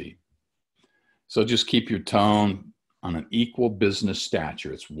salesy. So just keep your tone on an equal business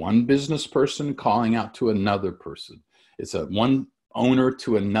stature. It's one business person calling out to another person. It's a one owner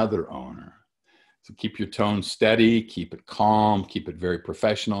to another owner. So keep your tone steady, keep it calm, keep it very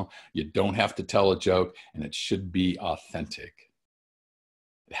professional. You don't have to tell a joke, and it should be authentic.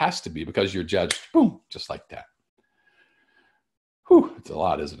 It has to be, because you're judged, boom, just like that. Whew, it's a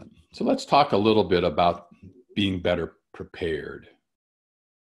lot, isn't it? So let's talk a little bit about being better prepared.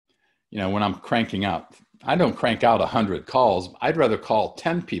 You know, when I'm cranking out, I don't crank out 100 calls. I'd rather call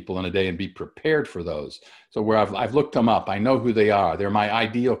 10 people in a day and be prepared for those. So where I've looked them up, I know who they are. They're my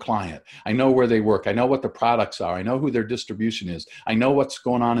ideal client. I know where they work. I know what the products are. I know who their distribution is. I know what's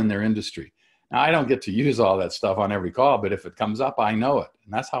going on in their industry. Now, I don't get to use all that stuff on every call, but if it comes up, I know it.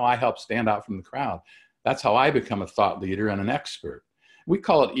 And that's how I help stand out from the crowd. That's how I become a thought leader and an expert. We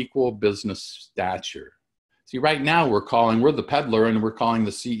call it equal business stature. See, right now we're the peddler and we're calling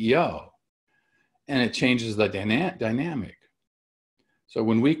the CEO. And it changes the dynamic. So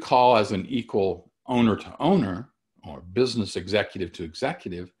when we call as an equal owner to owner, or business executive to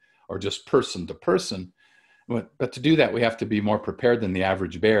executive, or just person to person, but to do that, we have to be more prepared than the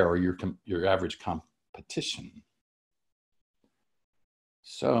average bear or your average competition.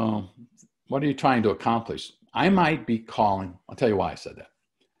 So what are you trying to accomplish? I might be calling, I'll tell you why I said that.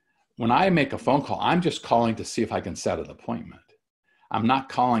 When I make a phone call, I'm just calling to see if I can set an appointment. I'm not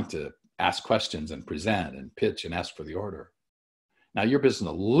calling to ask questions and present and pitch and ask for the order. Now, your business is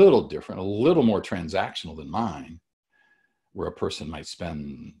a little different, a little more transactional than mine, where a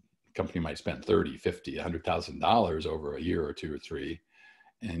company might spend $30, $50, $100,000 over a year or two or three,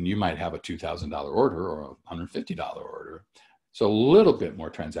 and you might have a $2,000 order or a $150 order. So a little bit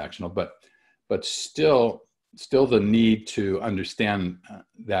more transactional, but still the need to understand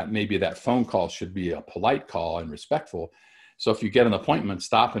that maybe that phone call should be a polite call and respectful. So if you get an appointment,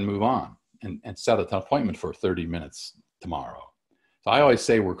 stop and move on and set an appointment for 30 minutes tomorrow. So I always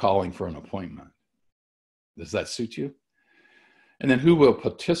say we're calling for an appointment. Does that suit you? And then who will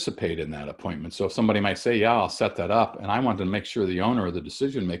participate in that appointment? So if somebody might say, yeah, I'll set that up. And I want to make sure the owner or the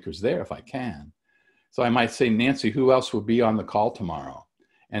decision maker is there if I can. So I might say, Nancy, who else will be on the call tomorrow?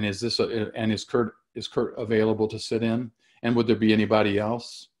 And is Kurt available to sit in? And would there be anybody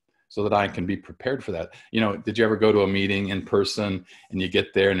else? So that I can be prepared for that. You know, did you ever go to a meeting in person and you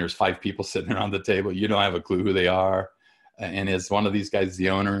get there and there's 5 people sitting around the table? You don't have a clue who they are. And is one of these guys the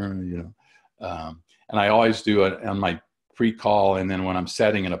owner? You know, and I always do it on my pre-call. And then when I'm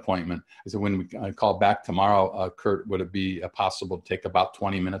setting an appointment, I said, when I call back tomorrow, Kurt, would it be possible to take about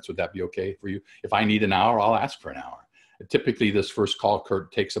 20 minutes? Would that be okay for you? If I need an hour, I'll ask for an hour. Typically, this first call,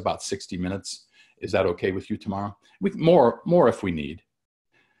 Kurt, takes about 60 minutes. Is that okay with you tomorrow? More if we need.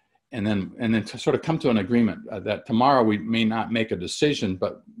 And then to sort of come to an agreement that tomorrow we may not make a decision,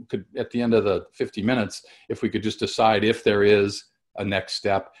 but could, at the end of the 50 minutes, if we could just decide if there is a next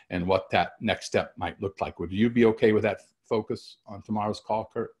step and what that next step might look like. Would you be okay with that focus on tomorrow's call,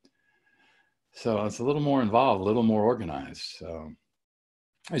 Kurt? So it's a little more involved, a little more organized. So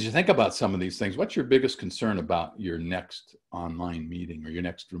as you think about some of these things, what's your biggest concern about your next online meeting or your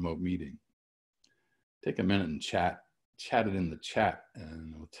next remote meeting? Take a minute and chat it in the chat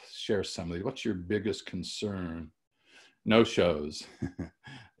and we'll share some of these. What's your biggest concern? No shows.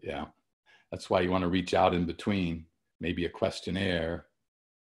 Yeah, that's why you want to reach out in between. Maybe a questionnaire,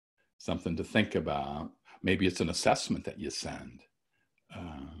 something to think about. Maybe it's an assessment that you send.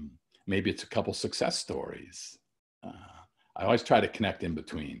 Maybe it's a couple success stories. I always try to connect in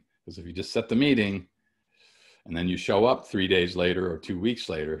between, because if you just set the meeting and then you show up 3 days later or 2 weeks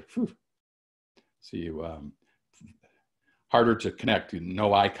later, harder to connect,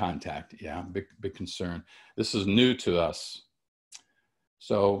 no eye contact. Yeah, big concern. This is new to us.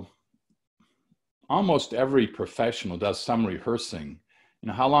 So almost every professional does some rehearsing. You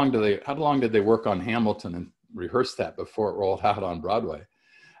know, how long did they work on Hamilton and rehearse that before it rolled out on Broadway?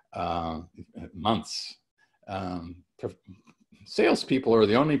 Months. Salespeople are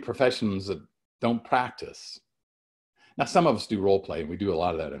the only professions that don't practice. Now, some of us do role play, and we do a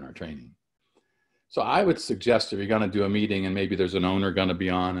lot of that in our training. So I would suggest if you're going to do a meeting and maybe there's an owner going to be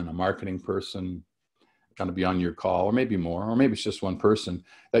on and a marketing person going to be on your call, or maybe more, or maybe it's just one person,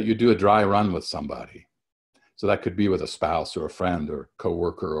 that you do a dry run with somebody. So that could be with a spouse or a friend or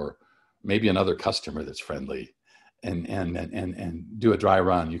coworker or maybe another customer that's friendly, and do a dry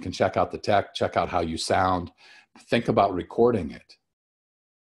run. You can check out the tech, check out how you sound, think about recording it.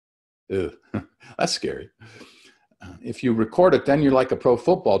 Ew, that's scary. If you record it, then you're like a pro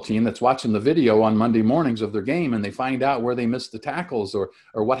football team that's watching the video on Monday mornings of their game, and they find out where they missed the tackles, or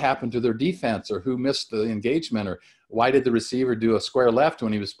what happened to their defense, or who missed the engagement, or why did the receiver do a square left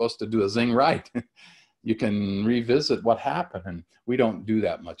when he was supposed to do a zing right. You can revisit what happened, and we don't do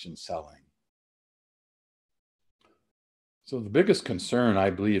that much in selling. So the biggest concern,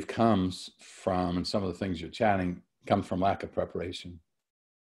 I believe, comes from, and some of the things you're chatting, come from lack of preparation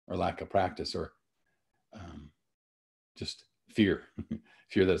or lack of practice, or just fear,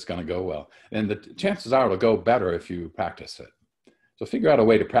 fear that it's going to go well. And the chances are it'll go better if you practice it. So figure out a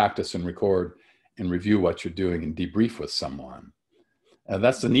way to practice and record and review what you're doing and debrief with someone.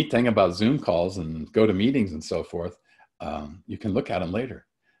 That's the neat thing about Zoom calls and go to meetings and so forth. You can look at them later.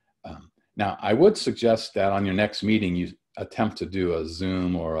 Now, I would suggest that on your next meeting, you attempt to do a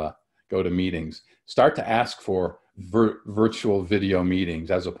Zoom or a go to meetings. Start to ask for virtual video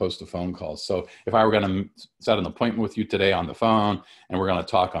meetings as opposed to phone calls. So if I were going to set an appointment with you today on the phone and we're going to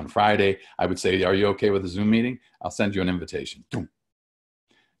talk on Friday, I would say, are you okay with a Zoom meeting? I'll send you an invitation.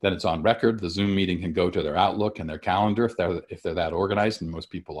 Then it's on record. The Zoom meeting can go to their Outlook and their calendar if they're that organized, and most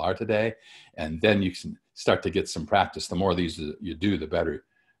people are today. And then you can start to get some practice. The more of these you do, the better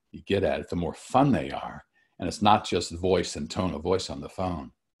you get at it, the more fun they are. And it's not just voice and tone of voice on the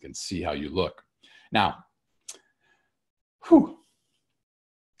phone. You can see how you look. Now,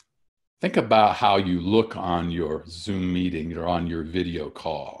 think about how you look on your Zoom meeting or on your video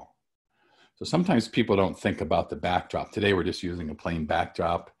call. So sometimes people don't think about the backdrop. Today we're just using a plain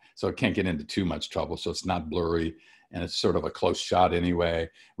backdrop, so it can't get into too much trouble. So it's not blurry, and it's sort of a close shot anyway.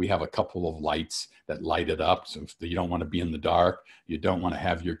 We have a couple of lights that light it up, so if you don't want to be in the dark. You don't want to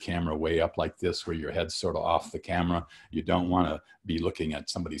have your camera way up like this where your head's sort of off the camera. You don't want to be looking at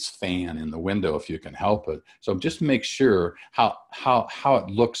somebody's fan in the window if you can help it. So just make sure how it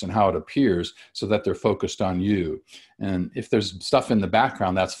looks and how it appears so that they're focused on you. And if there's stuff in the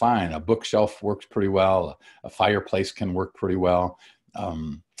background, that's fine. A bookshelf works pretty well. A fireplace can work pretty well.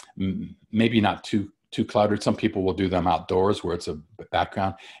 Maybe not too cluttered. Some people will do them outdoors where it's a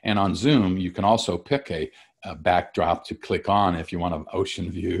background. And on Zoom, you can also pick a backdrop to click on if you want an ocean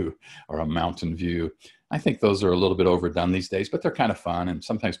view or a mountain view. I think those are a little bit overdone these days, but they're kind of fun. And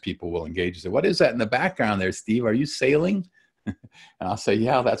sometimes people will engage and say, what is that in the background there, Steve? Are you sailing? And I'll say,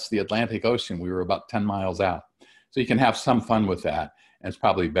 yeah, that's the Atlantic Ocean. We were about 10 miles out. So you can have some fun with that. And it's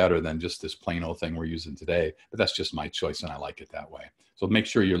probably better than just this plain old thing we're using today, but that's just my choice and I like it that way. So make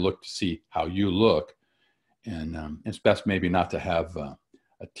sure you look to see how you look. And it's best maybe not to have a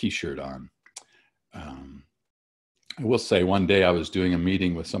t-shirt on. I will say one day I was doing a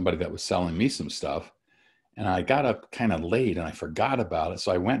meeting with somebody that was selling me some stuff, and I got up kind of late and I forgot about it.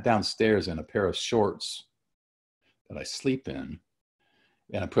 So I went downstairs in a pair of shorts that I sleep in,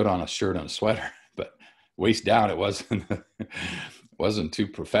 and I put on a shirt and a sweater, but waist down, it wasn't too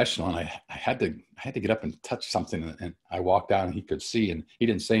professional. And I had to get up and touch something, and I walked out and he could see, and he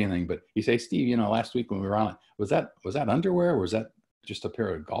didn't say anything, but he said, Steve, last week when we were on it, was that underwear or was that just a pair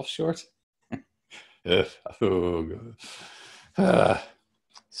of golf shorts? So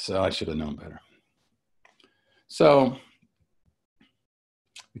I should have known better. So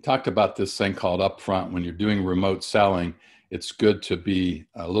we talked about this thing called upfront. When you're doing remote selling, it's good to be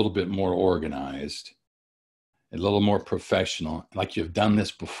a little bit more organized, a little more professional, like you've done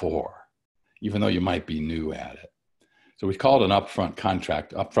this before, even though you might be new at it. So we call it an upfront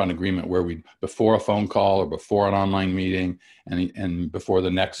contract, upfront agreement, where before a phone call or before an online meeting and before the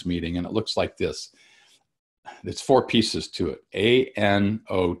next meeting. And it looks like this. There's 4 pieces to it.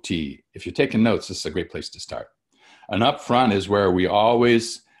 A-N-O-T. If you're taking notes, this is a great place to start. An upfront is where we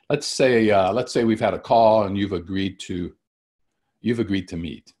always, let's say we've had a call and you've agreed to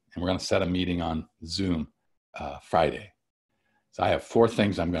meet, and we're going to set a meeting on Zoom Friday. So I have 4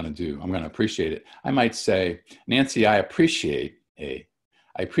 things I'm going to do. I'm going to appreciate it. I might say, Nancy, I appreciate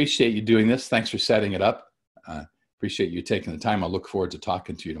you doing this. Thanks for setting it up. Appreciate you taking the time. I'll look forward to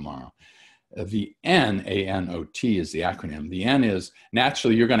talking to you tomorrow. The N, A-N-O-T, is the acronym. The N is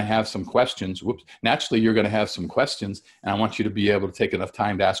naturally you're going to have some questions. Naturally you're going to have some questions, and I want you to be able to take enough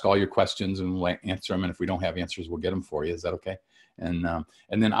time to ask all your questions, and we'll answer them. And if we don't have answers, we'll get them for you. Is that okay? And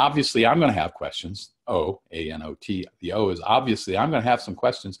then obviously I'm going to have questions. O, A-N-O-T. The O is obviously I'm going to have some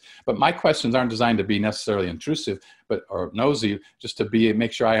questions, but my questions aren't designed to be necessarily intrusive or nosy, just to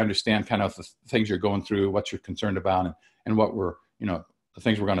make sure I understand kind of the things you're going through, what you're concerned about, and what we're, the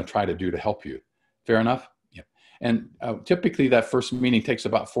things we're going to try to do to help you. Fair enough? Yeah. And typically that first meeting takes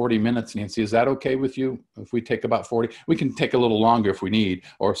about 40 minutes, Nancy. Is that okay with you? If we take about 40, we can take a little longer if we need,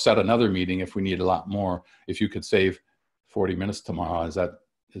 or set another meeting if we need a lot more. If you could save 40 minutes tomorrow, is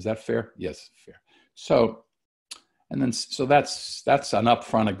that fair? Yes, fair. So And then, so that's an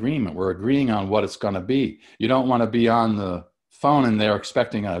upfront agreement. We're agreeing on what it's going to be. You don't want to be on the phone and they're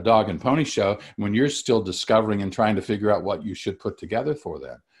expecting a dog and pony show when you're still discovering and trying to figure out what you should put together for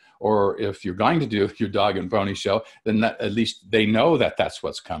them. Or if you're going to do your dog and pony show, then at least they know that that's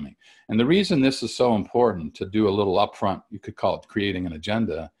what's coming. And the reason this is so important to do a little upfront, you could call it creating an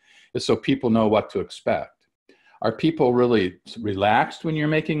agenda, is so people know what to expect. Are people really relaxed when you're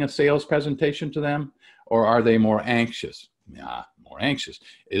making a sales presentation to them? Or are they more anxious? Yeah, more anxious.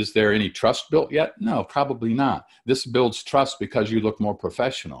 Is there any trust built yet? No, probably not. This builds trust because you look more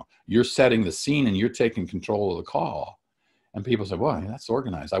professional. You're setting the scene and you're taking control of the call. And people say, well, that's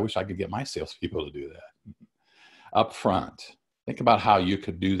organized. I wish I could get my salespeople to do that. Up front, think about how you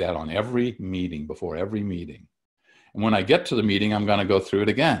could do that on every meeting, before every meeting. And when I get to the meeting, I'm going to go through it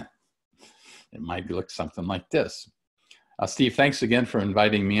again. It might look something like this. Steve, thanks again for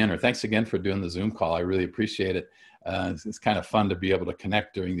inviting me in, or thanks again for doing the Zoom call. I really appreciate it. It's kind of fun to be able to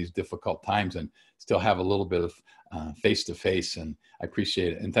connect during these difficult times and still have a little bit of face-to-face, and I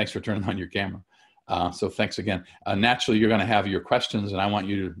appreciate it. And thanks for turning on your camera. So thanks again. Naturally, you're going to have your questions, and I want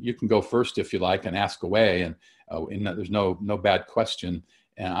you can go first if you like and ask away. And there's no bad question.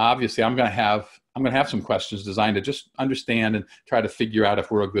 And obviously, I'm going to have some questions designed to just understand and try to figure out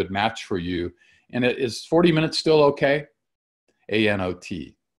if we're a good match for you. And is 40 minutes still okay?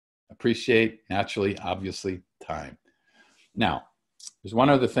 ANOT. Appreciate, naturally, obviously, time. Now, there's one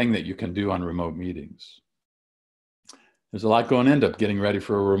other thing that you can do on remote meetings. There's a lot going into getting ready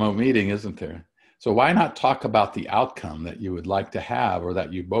for a remote meeting, isn't there? So why not talk about the outcome that you would like to have, or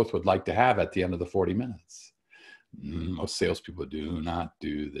that you both would like to have at the end of the 40 minutes? Most salespeople do not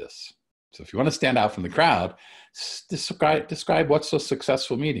do this. So if you want to stand out from the crowd, describe what's a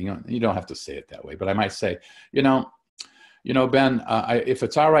successful meeting. You don't have to say it that way, but I might say, Ben, if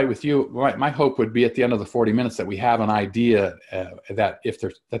it's all right with you, my hope would be at the end of the 40 minutes that we have an idea that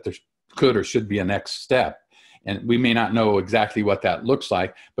there could or should be a next step. And we may not know exactly what that looks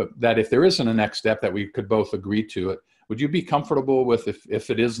like, but that if there isn't a next step, that we could both agree to it. Would you be comfortable with if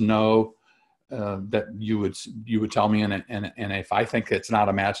it is no, that you would tell me, and if I think it's not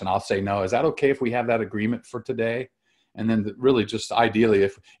a match and I'll say no, is that okay if we have that agreement for today? And then really just ideally,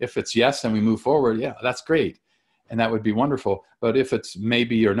 if it's yes, then we move forward. Yeah, that's great. And that would be wonderful. But if it's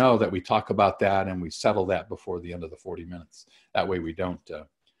maybe or no, that we talk about that and we settle that before the end of the 40 minutes. That way we don't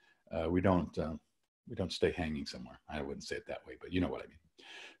stay hanging somewhere. I wouldn't say it that way, but you know what I mean.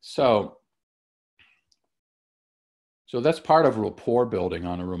 So that's part of rapport building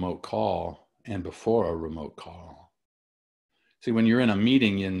on a remote call and before a remote call. See, when you're in a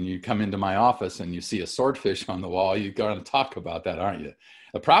meeting and you come into my office and you see a swordfish on the wall, you're going to talk about that, aren't you?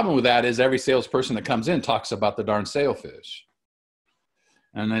 The problem with that is every salesperson that comes in talks about the darn sailfish.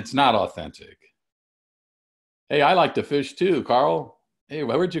 And it's not authentic. Hey, I like to fish too, Carl. Hey,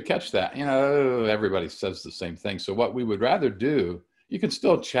 where'd you catch that? Everybody says the same thing. So what we would rather do, you can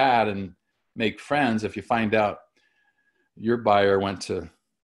still chat and make friends if you find out your buyer went to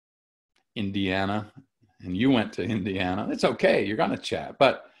Indiana and you went to Indiana. It's okay, you're gonna chat.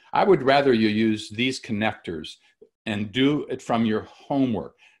 But I would rather you use these connectors and do it from your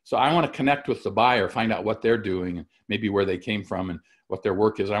homework. So I want to connect with the buyer, find out what they're doing and maybe where they came from and what their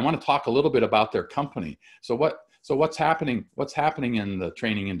work is. And I want to talk a little bit about their company. So what's happening in the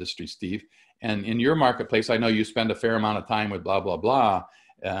training industry, Steve? And in your marketplace, I know you spend a fair amount of time with blah, blah, blah.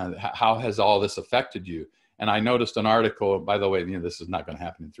 How has all this affected you? And I noticed an article, by the way, this is not going to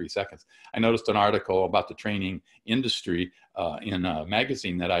happen in 3 seconds. I noticed an article about the training industry in a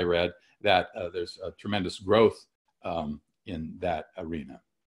magazine that I read that there's a tremendous growth in that arena.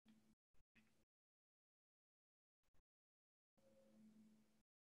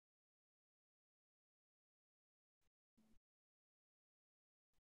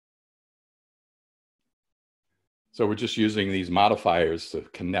 So we're just using these modifiers to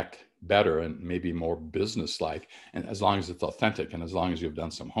connect better and maybe more business-like. And as long as it's authentic and as long as you've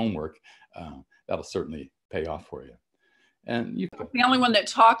done some homework, that'll certainly pay off for you. And you I'm the only one that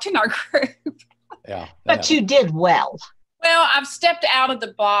talked in our group. Yeah. But you did well. Well, I've stepped out of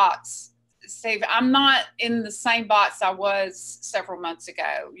the box, Steve. I'm not in the same box I was several months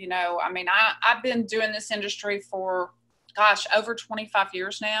ago. I've been doing this industry for, over 25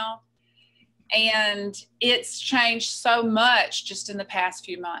 years now. And it's changed so much just in the past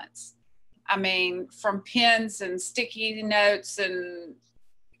few months. From pens and sticky notes and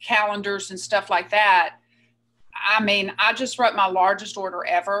calendars and stuff like that. I just wrote my largest order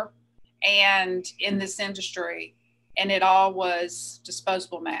ever and in this industry, and it all was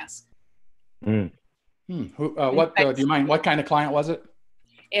disposable masks. Do you mind? What kind of client was it?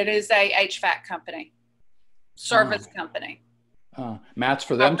 It is a HVAC company. service company. Mats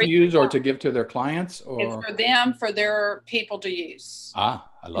for them to use or to give to their clients? Or? It's for them, for their people to use. I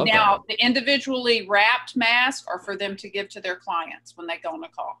love that. Now, the individually wrapped masks are for them to give to their clients when they go on a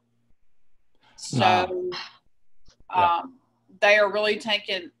call. So they are really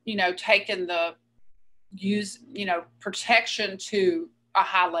taking the protection to a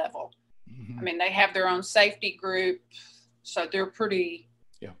high level. Mm-hmm. I mean, they have their own safety group, so they're pretty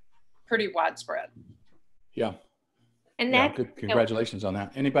widespread. Yeah. And that, good. Congratulations on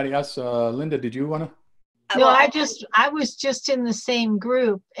that. Anybody else? Linda, did you want to? No, I was just in the same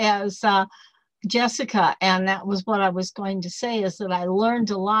group as Jessica, and that was what I was going to say, is that I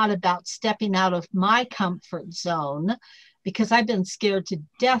learned a lot about stepping out of my comfort zone, because I've been scared to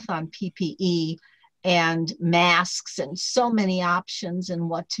death on PPE and masks and so many options and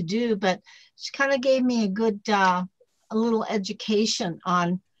what to do. But she kind of gave me a good, a little education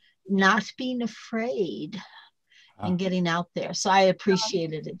on not being afraid and getting out there. So I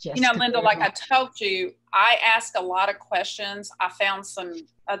appreciated it, Jessica. Linda, like I told you, I ask a lot of questions. I found some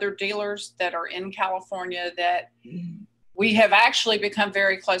other dealers that are in California that we have actually become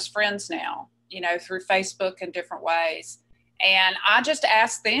very close friends now, through Facebook and different ways. And I just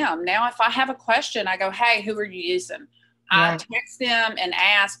ask them. Now, if I have a question, I go, hey, who are you using? I text them and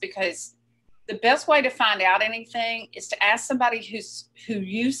ask, because the best way to find out anything is to ask somebody who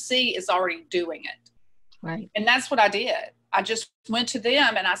you see is already doing it. Right. And that's what I did. I just went to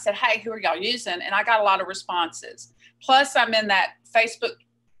them and I said, hey, who are y'all using? And I got a lot of responses. Plus, I'm in that Facebook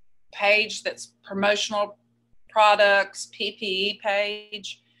page that's promotional products, PPE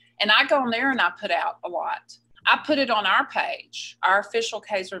page. And I go on there and I put out a lot. I put it on our page, our official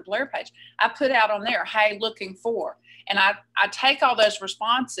Kaeser Blair page. I put out on there, hey, looking for. And I take all those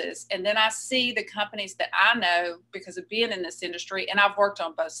responses, and then I see the companies that I know because of being in this industry, and I've worked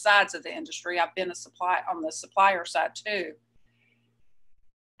on both sides of the industry. I've been on the supplier side too.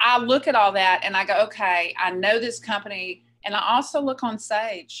 I look at all that and I go, okay, I know this company. And I also look on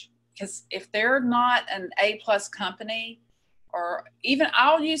Sage, because if they're not an A+ company, or even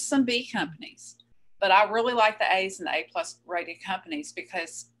I'll use some B companies, but I really like the A's and the A+ rated companies,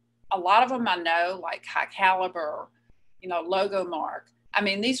 because a lot of them I know, like High Caliber, Logo Mark. I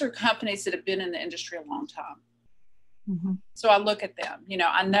mean, these are companies that have been in the industry a long time. Mm-hmm. So I look at them,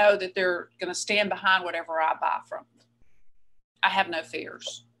 I know that they're going to stand behind whatever I buy from them. I have no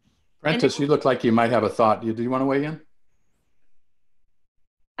fears. Prentice, you look like you might have a thought. Do you want to weigh in?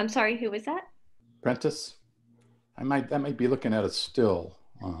 I'm sorry, who was that? Prentice? I might be looking at a still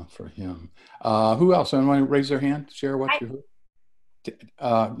for him. Who else? Anyone raise their hand? Share what you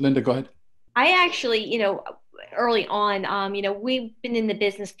heard? Linda, go ahead. I actually, early on, we've been in the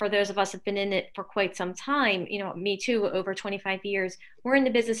business, for those of us who've been in it for quite some time, me too, over 25 years, we're in the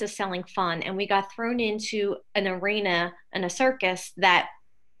business of selling fun. And we got thrown into an arena and a circus that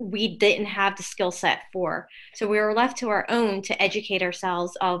we didn't have the skill set for. So we were left to our own to educate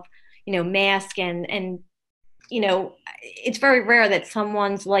ourselves of, mask and it's very rare that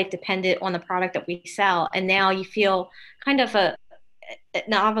someone's life depended on the product that we sell. And now you feel kind of an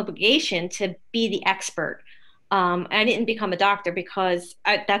obligation to be the expert. I didn't become a doctor because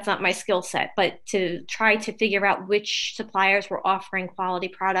that's not my skill set, but to try to figure out which suppliers were offering quality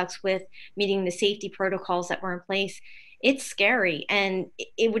products with meeting the safety protocols that were in place, it's scary. And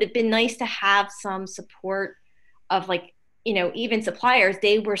it would have been nice to have some support of even suppliers.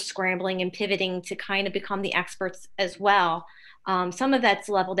 They were scrambling and pivoting to kind of become the experts as well. Some of that's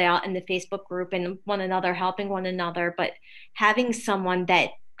leveled out in the Facebook group and helping one another, but having someone that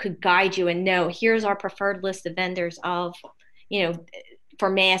could guide you and know, here's our preferred list of vendors of, for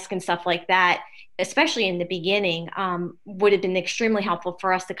masks and stuff like that, especially in the beginning, would have been extremely helpful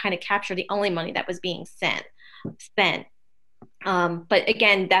for us to kind of capture the only money that was being spent. But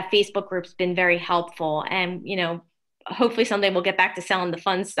again, that Facebook group's been very helpful, and, hopefully someday we'll get back to selling the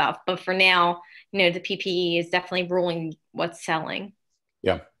fun stuff. But for now, the PPE is definitely ruling what's selling.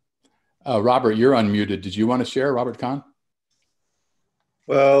 Yeah. Robert, you're unmuted. Did you want to share, Robert Kahn?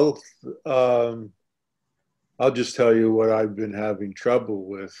 Well, I'll just tell you what I've been having trouble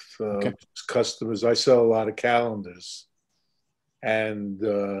with. Customers. I sell a lot of calendars, and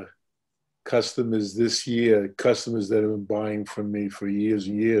customers this year, customers that have been buying from me for years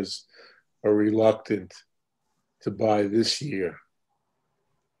and years, are reluctant to buy this year.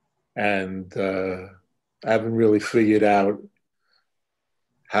 And I haven't really figured out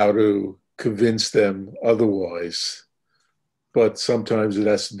how to convince them otherwise. But sometimes it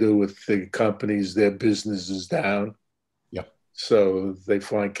has to do with the companies, their business is down. Yep. So they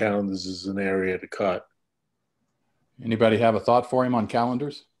find calendars as an area to cut. Anybody have a thought for him on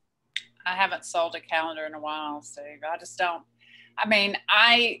calendars? I haven't sold a calendar in a while, Steve. I just don't. I mean,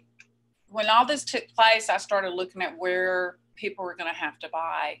 when all this took place, I started looking at where people were going to have to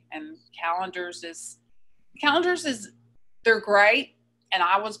buy, and calendars is, they're great. And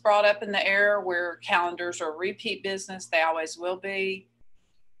I was brought up in the era where calendars are repeat business. They always will be.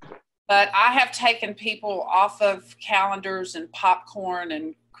 But I have taken people off of calendars and popcorn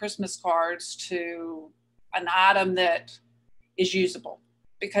and Christmas cards to an item that is usable,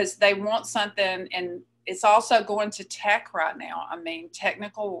 because they want something. And it's also going to tech right now. I mean,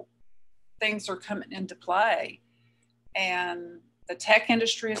 technical things are coming into play, and the tech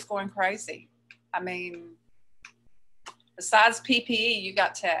industry is going crazy. I mean, besides PPE, you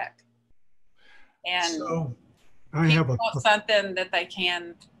got tech. And so people want something that they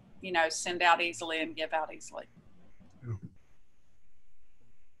can, you know, send out easily and give out easily.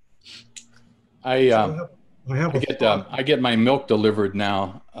 I get my milk delivered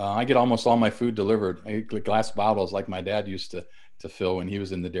now. I get almost all my food delivered. I get glass bottles like my dad used to fill when he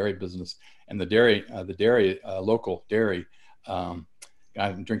was in the dairy business. And the local dairy, I'm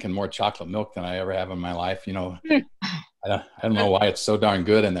drinking more chocolate milk than I ever have in my life. You know, I don't know why it's so darn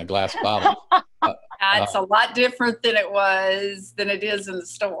good in that glass bottle. It's a lot different than it is in the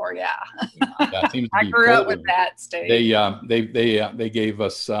store. Yeah. That seems to I be grew up with that, Steve. They gave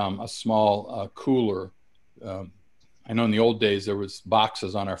us a small cooler. I know in the old days there was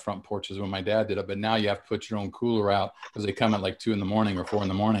boxes on our front porches when my dad did it, but now you have to put your own cooler out because they come at like 2 a.m. or 4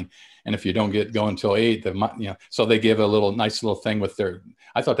 a.m. And if you don't get going until 8, so they give a nice little thing with their.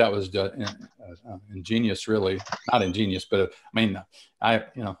 I thought that was ingenious, really not ingenious, but I mean,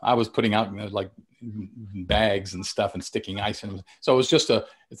 I was putting out like bags and stuff and sticking ice in them. So it was just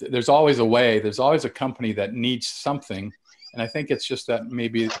there's always a way. There's always a company that needs something, and I think it's just that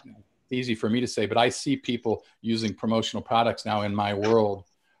maybe. Easy for me to say, but I see people using promotional products now in my world.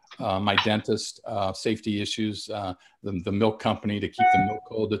 My dentist, safety issues, the milk company to keep the milk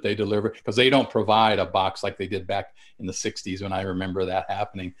cold that they deliver, because they don't provide a box like they did back in the 60s when I remember that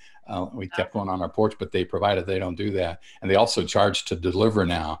happening. We kept one on our porch, but they don't do that. And they also charge to deliver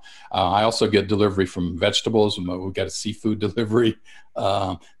now. I also get delivery from vegetables. We've got a seafood delivery.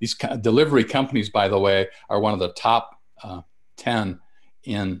 These delivery companies, by the way, are one of the top 10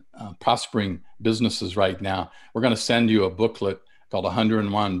 in prospering businesses right now. We're going to send you a booklet called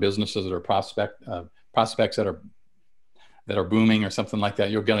 101 businesses that are prospects that are booming or something like that.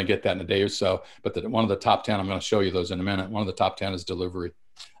 You're going to get that in a day or so. But one of the top 10, I'm going to show you those in a minute. One of the top 10 is delivery,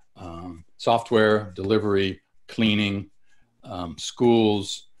 software, delivery, cleaning,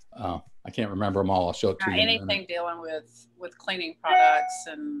 schools. I can't remember them all. I'll show it to you. Anything dealing with cleaning products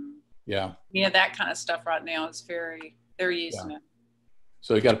and that kind of stuff right now is they're using it.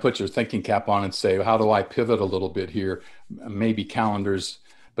 So you got to put your thinking cap on and say, how do I pivot a little bit here? Maybe calendars,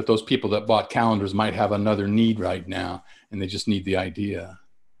 but those people that bought calendars might have another need right now, and they just need the idea.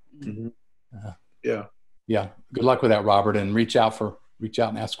 Mm-hmm. Yeah. Good luck with that, Robert, and reach out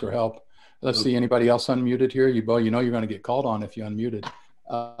and ask for help. Let's see, anybody else unmuted here? You know you're going to get called on if you unmuted.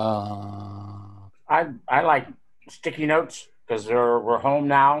 I like sticky notes because we're home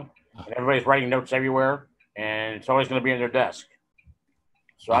now, and everybody's writing notes everywhere, and it's always going to be in their desk.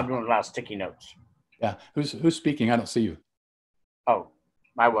 So I'm doing a lot of sticky notes. Yeah. Who's speaking? I don't see you. Oh,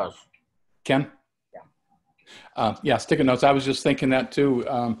 I was. Ken? Yeah. Sticky notes. I was just thinking that too.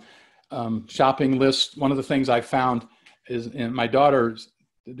 Shopping list. One of the things I found is, and my daughter's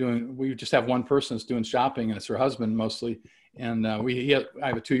we just have one person that's doing shopping, and it's her husband mostly. And I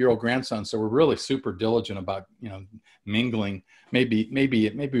have a 2-year-old grandson, so we're really super diligent about, mingling. Maybe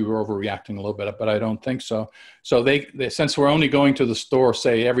we're overreacting a little bit, but I don't think so. So they since we're only going to the store,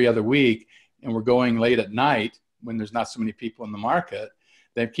 say every other week, and we're going late at night when there's not so many people in the market,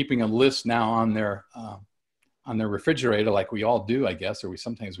 they're keeping a list now on their refrigerator, like we all do, I guess, or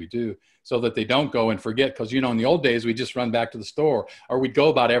sometimes we do, so that they don't go and forget. Because in the old days we just run back to the store, or we'd go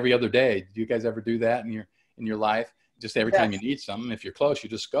about every other day. Do you guys ever do that in your life? Just every time you need something, if you're close, you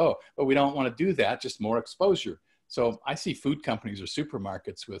just go. But we don't want to do that, just more exposure. So I see food companies or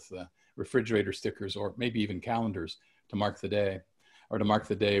supermarkets with refrigerator stickers, or maybe even calendars to mark the day, or to mark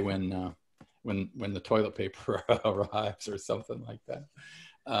the day when the toilet paper arrives or something like that.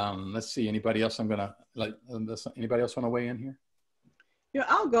 Let's see, anybody else? Anybody else want to weigh in here? Yeah,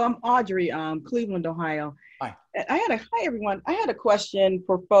 I'll go. I'm Audrey, Cleveland, Ohio. Hi. Hi, everyone. I had a question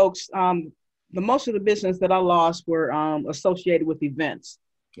for folks. Most of the business that I lost were associated with events.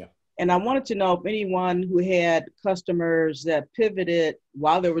 Yeah. And I wanted to know if anyone who had customers that pivoted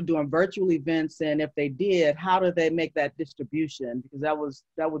while they were doing virtual events, and if they did, how do they make that distribution? Because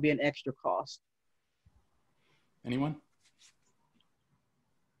that would be an extra cost. Anyone?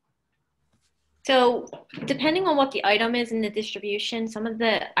 So depending on what the item is in the distribution, some of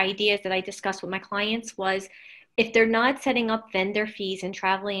the ideas that I discussed with my clients was if they're not setting up vendor fees and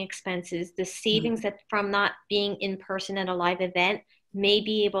traveling expenses, the savings that from not being in person at a live event may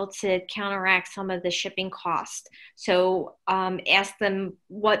be able to counteract some of the shipping cost. So ask them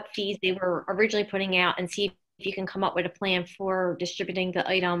what fees they were originally putting out and see if you can come up with a plan for distributing the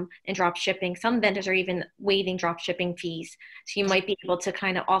item and drop shipping. Some vendors are even waiving drop shipping fees. So you might be able to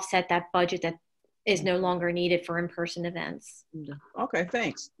kind of offset that budget that is no longer needed for in-person events. Okay,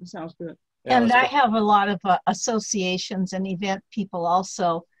 thanks. That sounds good. Yeah, and I have a lot of associations and event people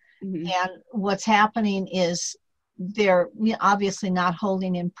also. Mm-hmm. And what's happening is they're obviously not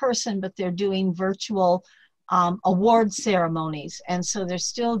holding in person, but they're doing virtual award ceremonies. And so they're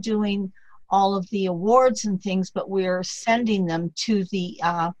still doing all of the awards and things, but we're sending them to the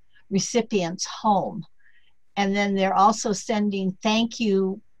recipient's home. And then they're also sending thank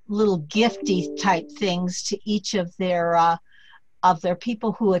you little gifty type things to each of their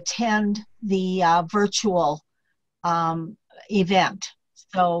people who attend the virtual event.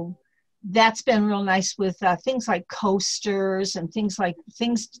 So that's been real nice with things like coasters and things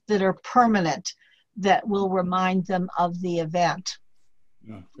that are permanent that will remind them of the event.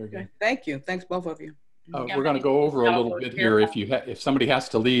 Yeah, very good. Okay. Thank you. Thanks, both of you. We're going to go over a little bit here. If somebody has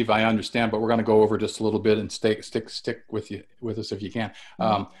to leave, I understand, but we're going to go over just a little bit and stick with us if you can.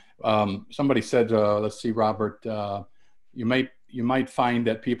 Somebody said, let's see, Robert, you might find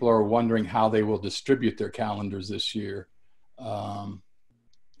that people are wondering how they will distribute their calendars this year. I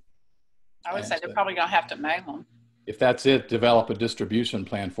would say they're probably going to have to mail them. If that's it, develop a distribution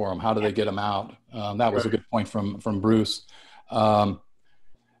plan for them. How do they get them out? That was a good point from Bruce.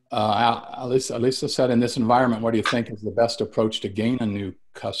 Alyssa said, in this environment, what do you think is the best approach to gain a new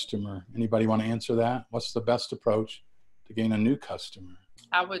customer? Anybody want to answer that? What's the best approach to gain a new customer?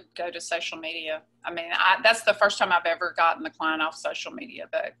 I would go to social media. I mean, that's the first time I've ever gotten the client off social media,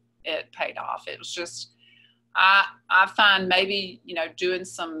 but it paid off. It was just, I find maybe, doing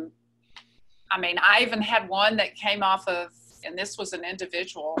some, I even had one that came off of, and this was an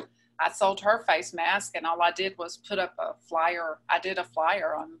individual. I sold her face mask, and all I did was put up a flyer. I did a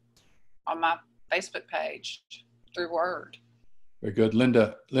flyer on my Facebook page through Word. Very good.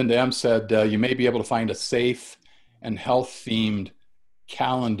 Linda M said, you may be able to find a safe and health-themed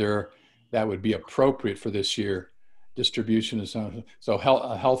calendar that would be appropriate for this year. Distribution is so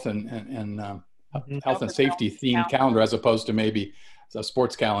health and safety themed calendar, as opposed to maybe a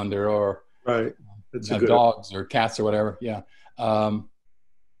sports calendar or right. That's a good dogs or cats or whatever. Yeah.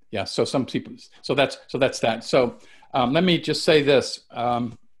 Yeah. So some people. So that's that. So let me just say this.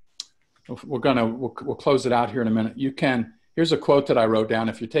 We'll close it out here in a minute. Here's a quote that I wrote down.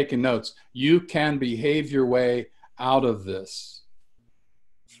 If you're taking notes, you can behave your way out of this.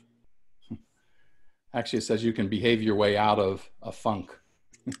 Actually, it says you can behave your way out of a funk.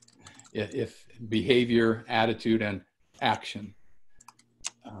 If behavior, attitude, and action,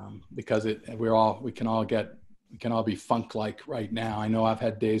 because we can all be funk-like right now. I know I've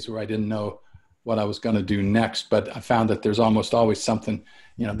had days where I didn't know what I was going to do next, but I found that there's almost always something,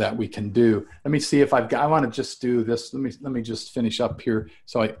 that we can do. Let me see if I want to just do this. Let me just finish up here.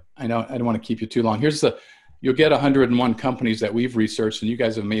 So I know I don't want to keep you too long. You'll get 101 companies that we've researched, and you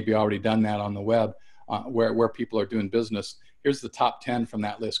guys have maybe already done that on the web, where people are doing business. Here's the top 10 from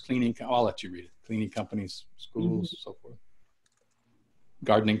that list. I'll let you read it. Cleaning companies, schools, so forth.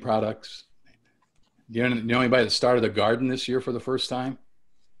 Gardening products. Do you know anybody that started a garden this year for the first time?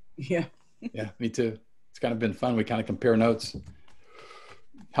 Yeah. Yeah, me too. It's kind of been fun. We kind of compare notes.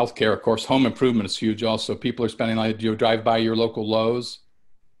 Healthcare, of course. Home improvement is huge also. People are spending, do you drive by your local Lowe's?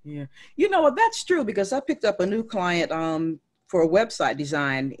 Yeah. That's true, because I picked up a new client for a website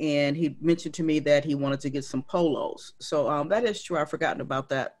design, and he mentioned to me that he wanted to get some polos. So that is true. I've forgotten about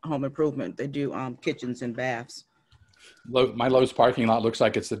that home improvement. They do kitchens and baths. My Lowe's parking lot looks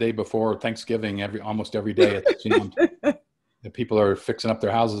like it's the day before Thanksgiving almost every day. The people are fixing up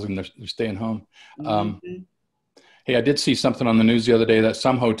their houses and they're staying home. Hey, I did see something on the news the other day that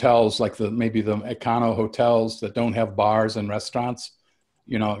some hotels, like maybe the Econo hotels that don't have bars and restaurants,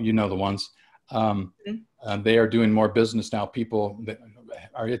 the ones, they are doing more business now. People that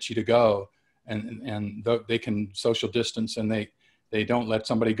are itchy to go, and they can social distance, and they don't let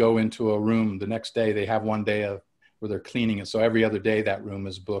somebody go into a room the next day. They have one day where they're cleaning it. So every other day that room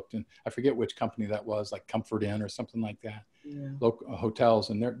is booked. And I forget which company that was, like Comfort Inn or something like that. Yeah. Local hotels,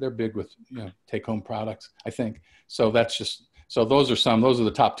 and they're big with take home products, I think. So those are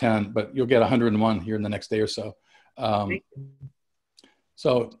the top 10, but you'll get 101 here in the next day or so.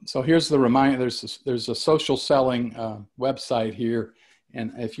 So here's the reminder. There's a social selling website here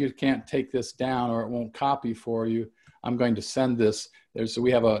And if you can't take this down or it won't copy for you, I'm going to send this.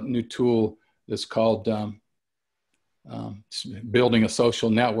 We have a new tool that's called building a social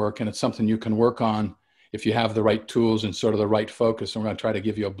network, and it's something you can work on if you have the right tools and sort of the right focus. And we're going to try to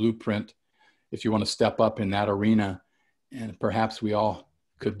give you a blueprint if you want to step up in that arena, and perhaps we all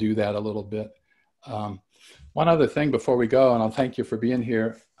could do that a little bit. One other thing before we go, and I'll thank you for being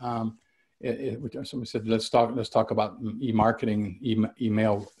here. Somebody said, let's talk about e-marketing,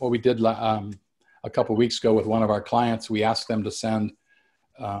 email. What we did a couple of weeks ago with one of our clients, we asked them to send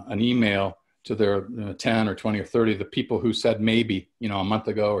an email to their 10 or 20 or 30, the people who said maybe, a month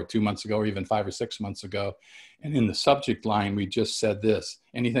ago or 2 months ago, or even 5 or 6 months ago. And in the subject line, we just said this: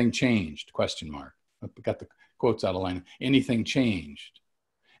 anything changed, ? We got the quotes out of line. Anything changed.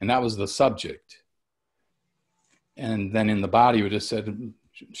 And that was the subject. And then in the body, we just said,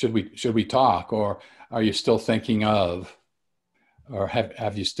 should we talk, or are you still thinking of, or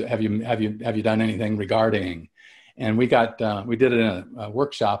have you done anything regarding? And we did it in a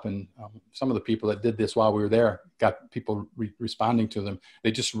workshop, and some of the people that did this while we were there got people responding to them.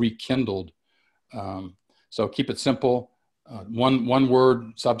 They just rekindled. So keep it simple. One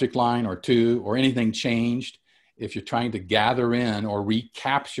word subject line, or two, or anything changed. If you're trying to gather in or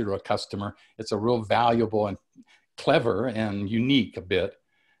recapture a customer, it's a real valuable and clever and unique a bit.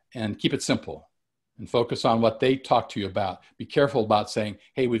 And keep it simple and focus on what they talk to you about. Be careful about saying,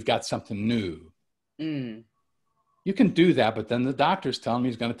 hey, we've got something new. You can do that, but then the doctor's telling me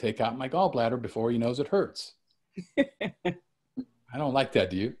he's going to take out my gallbladder before he knows it hurts. I don't like that,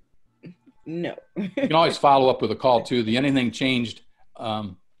 do you? No. You can always follow up with a call too. The anything changed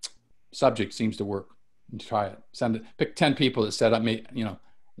subject seems to work. Try it. Send it. Pick 10 people that said, let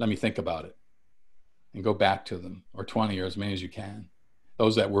me think about it, and go back to them, or 20, or as many as you can.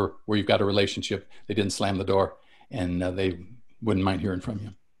 Those that were where you've got a relationship, they didn't slam the door, and they wouldn't mind hearing from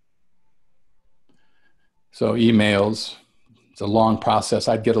you. So emails, it's a long process.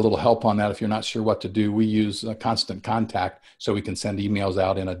 I'd get a little help on that if you're not sure what to do. We use constant contact so we can send emails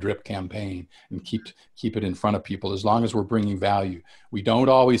out in a drip campaign and keep it in front of people as long as we're bringing value. We don't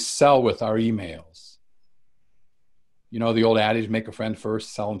always sell with our emails. You know the old adage, make a friend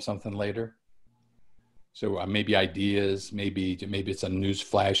first, sell them something later. So maybe ideas, maybe it's a news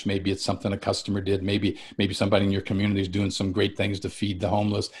flash, maybe it's something a customer did, maybe somebody in your community is doing some great things to feed the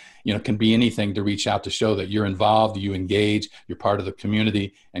homeless. It can be anything to reach out to show that you're involved, you engage, you're part of the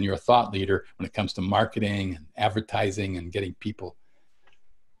community, and you're a thought leader when it comes to marketing and advertising and getting people.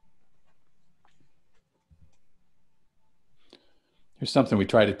 Here's something we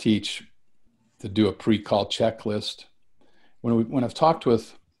try to teach, to do a pre-call checklist. When I've talked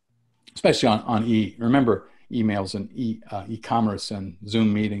with, especially on remember emails and e-commerce and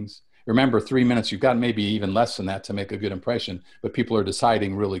Zoom meetings. Remember 3 minutes, you've got maybe even less than that to make a good impression, but people are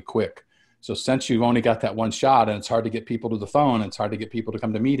deciding really quick. So since you've only got that one shot, and it's hard to get people to the phone, and it's hard to get people to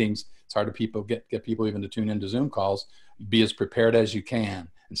come to meetings, it's hard to get people even to tune into Zoom calls, be as prepared as you can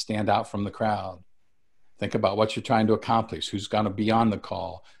and stand out from the crowd. Think about what you're trying to accomplish, who's going to be on the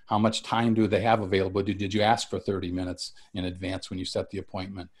call, how much time do they have available? Did you ask for 30 minutes in advance when you set the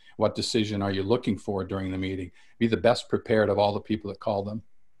appointment? What decision are you looking for during the meeting? Be the best prepared of all the people that call them.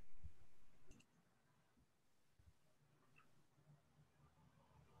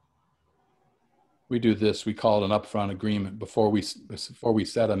 We do this, we call it an upfront agreement. Before we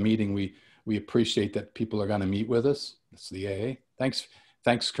set a meeting, we appreciate that people are going to meet with us. That's the AA.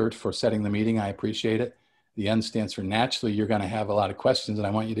 Thanks, Kurt, for setting the meeting. I appreciate it. The N stands for naturally, you're going to have a lot of questions, and I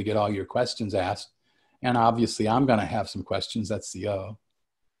want you to get all your questions asked. And obviously, I'm going to have some questions. That's the O.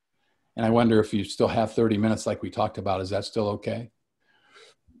 And I wonder if you still have 30 minutes like we talked about. Is that still okay?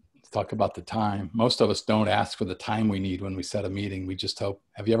 Let's talk about the time. Most of us don't ask for the time we need when we set a meeting. We just hope.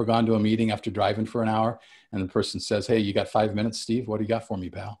 Have you ever gone to a meeting after driving for an hour and the person says, hey, you got 5 minutes, Steve? What do you got for me,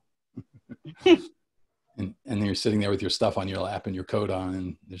 pal? and then you're sitting there with your stuff on your lap and your coat on,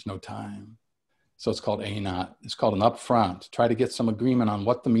 and there's no time. So it's called A-Not. It's called an upfront. Try to get some agreement on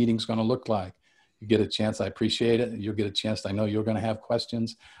what the meeting's going to look like. You get a chance, I appreciate it. You'll get a chance. I know you're going to have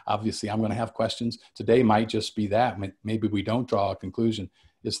questions. Obviously, I'm going to have questions. Today might just be that. Maybe we don't draw a conclusion.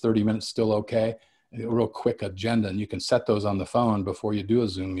 Is 30 minutes still okay? A real quick agenda, and you can set those on the phone before you do a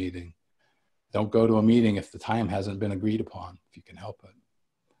Zoom meeting. Don't go to a meeting if the time hasn't been agreed upon, if you can help it.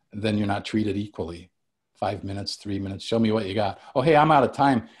 And then you're not treated equally. 5 minutes, 3 minutes. Show me what you got. Oh, hey, I'm out of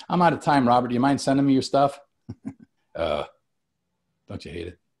time. Robert. Do you mind sending me your stuff? Don't you hate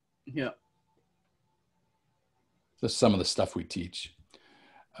it? Yeah. Just some of the stuff we teach.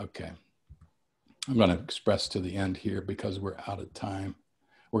 Okay. I'm going to express to the end here because we're out of time.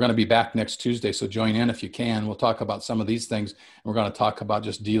 We're going to be back next Tuesday, so join in if you can. We'll talk about some of these things. And we're going to talk about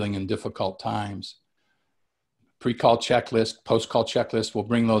just dealing in difficult times. Pre-call checklist, post-call checklist, we'll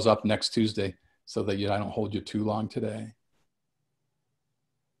bring those up next Tuesday so that I don't hold you too long today.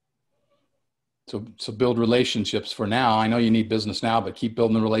 So build relationships for now. I know you need business now, but keep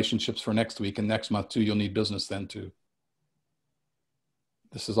building the relationships for next week and next month too. You'll need business then too.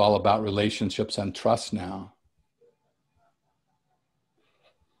 This is all about relationships and trust now.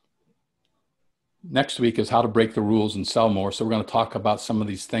 Next week is how to break the rules and sell more. So we're going to talk about some of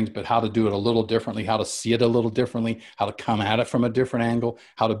these things, but how to do it a little differently, how to see it a little differently, how to come at it from a different angle,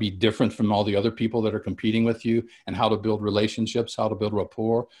 how to be different from all the other people that are competing with you, and how to build relationships, how to build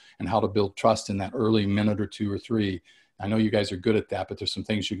rapport, and how to build trust in that early minute or 2 or 3. I know you guys are good at that, but there's some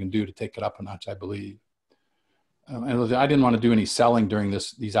things you can do to take it up a notch, I believe. And I didn't want to do any selling during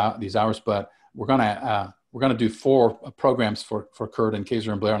these hours, but we're going to do 4 programs for Kurt and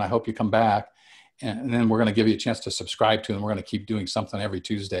Kaeser and Blair, and I hope you come back. And then we're going to give you a chance to subscribe to them. We're going to keep doing something every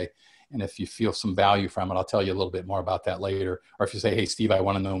Tuesday. And if you feel some value from it, I'll tell you a little bit more about that later. Or if you say, hey, Steve, I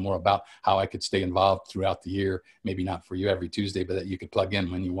want to know more about how I could stay involved throughout the year, maybe not for you every Tuesday, but that you could plug in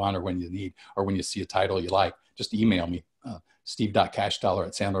when you want or when you need, or when you see a title you like, just email me,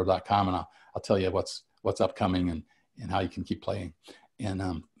 Steve.Cashdollar@sandler.com, and I'll tell you what's upcoming and how you can keep playing.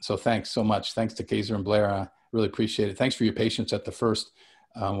 And so thanks so much. Thanks to Kaeser and Blair. I really appreciate it. Thanks for your patience at the first.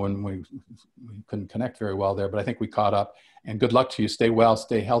 When we couldn't connect very well there, but I think we caught up. And good luck to you. Stay well,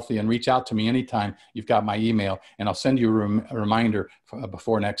 stay healthy, and reach out to me anytime. You've got my email, and I'll send you a reminder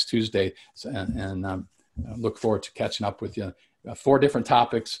before next Tuesday. And look forward to catching up with you. 4 different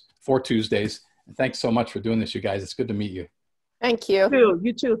topics, 4 Tuesdays. And thanks so much for doing this, you guys. It's good to meet you. Thank you.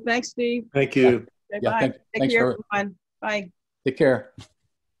 You too. Thanks, Steve. Thank you. Okay, Yeah, bye. Take thanks care, everyone. Bye. Take care.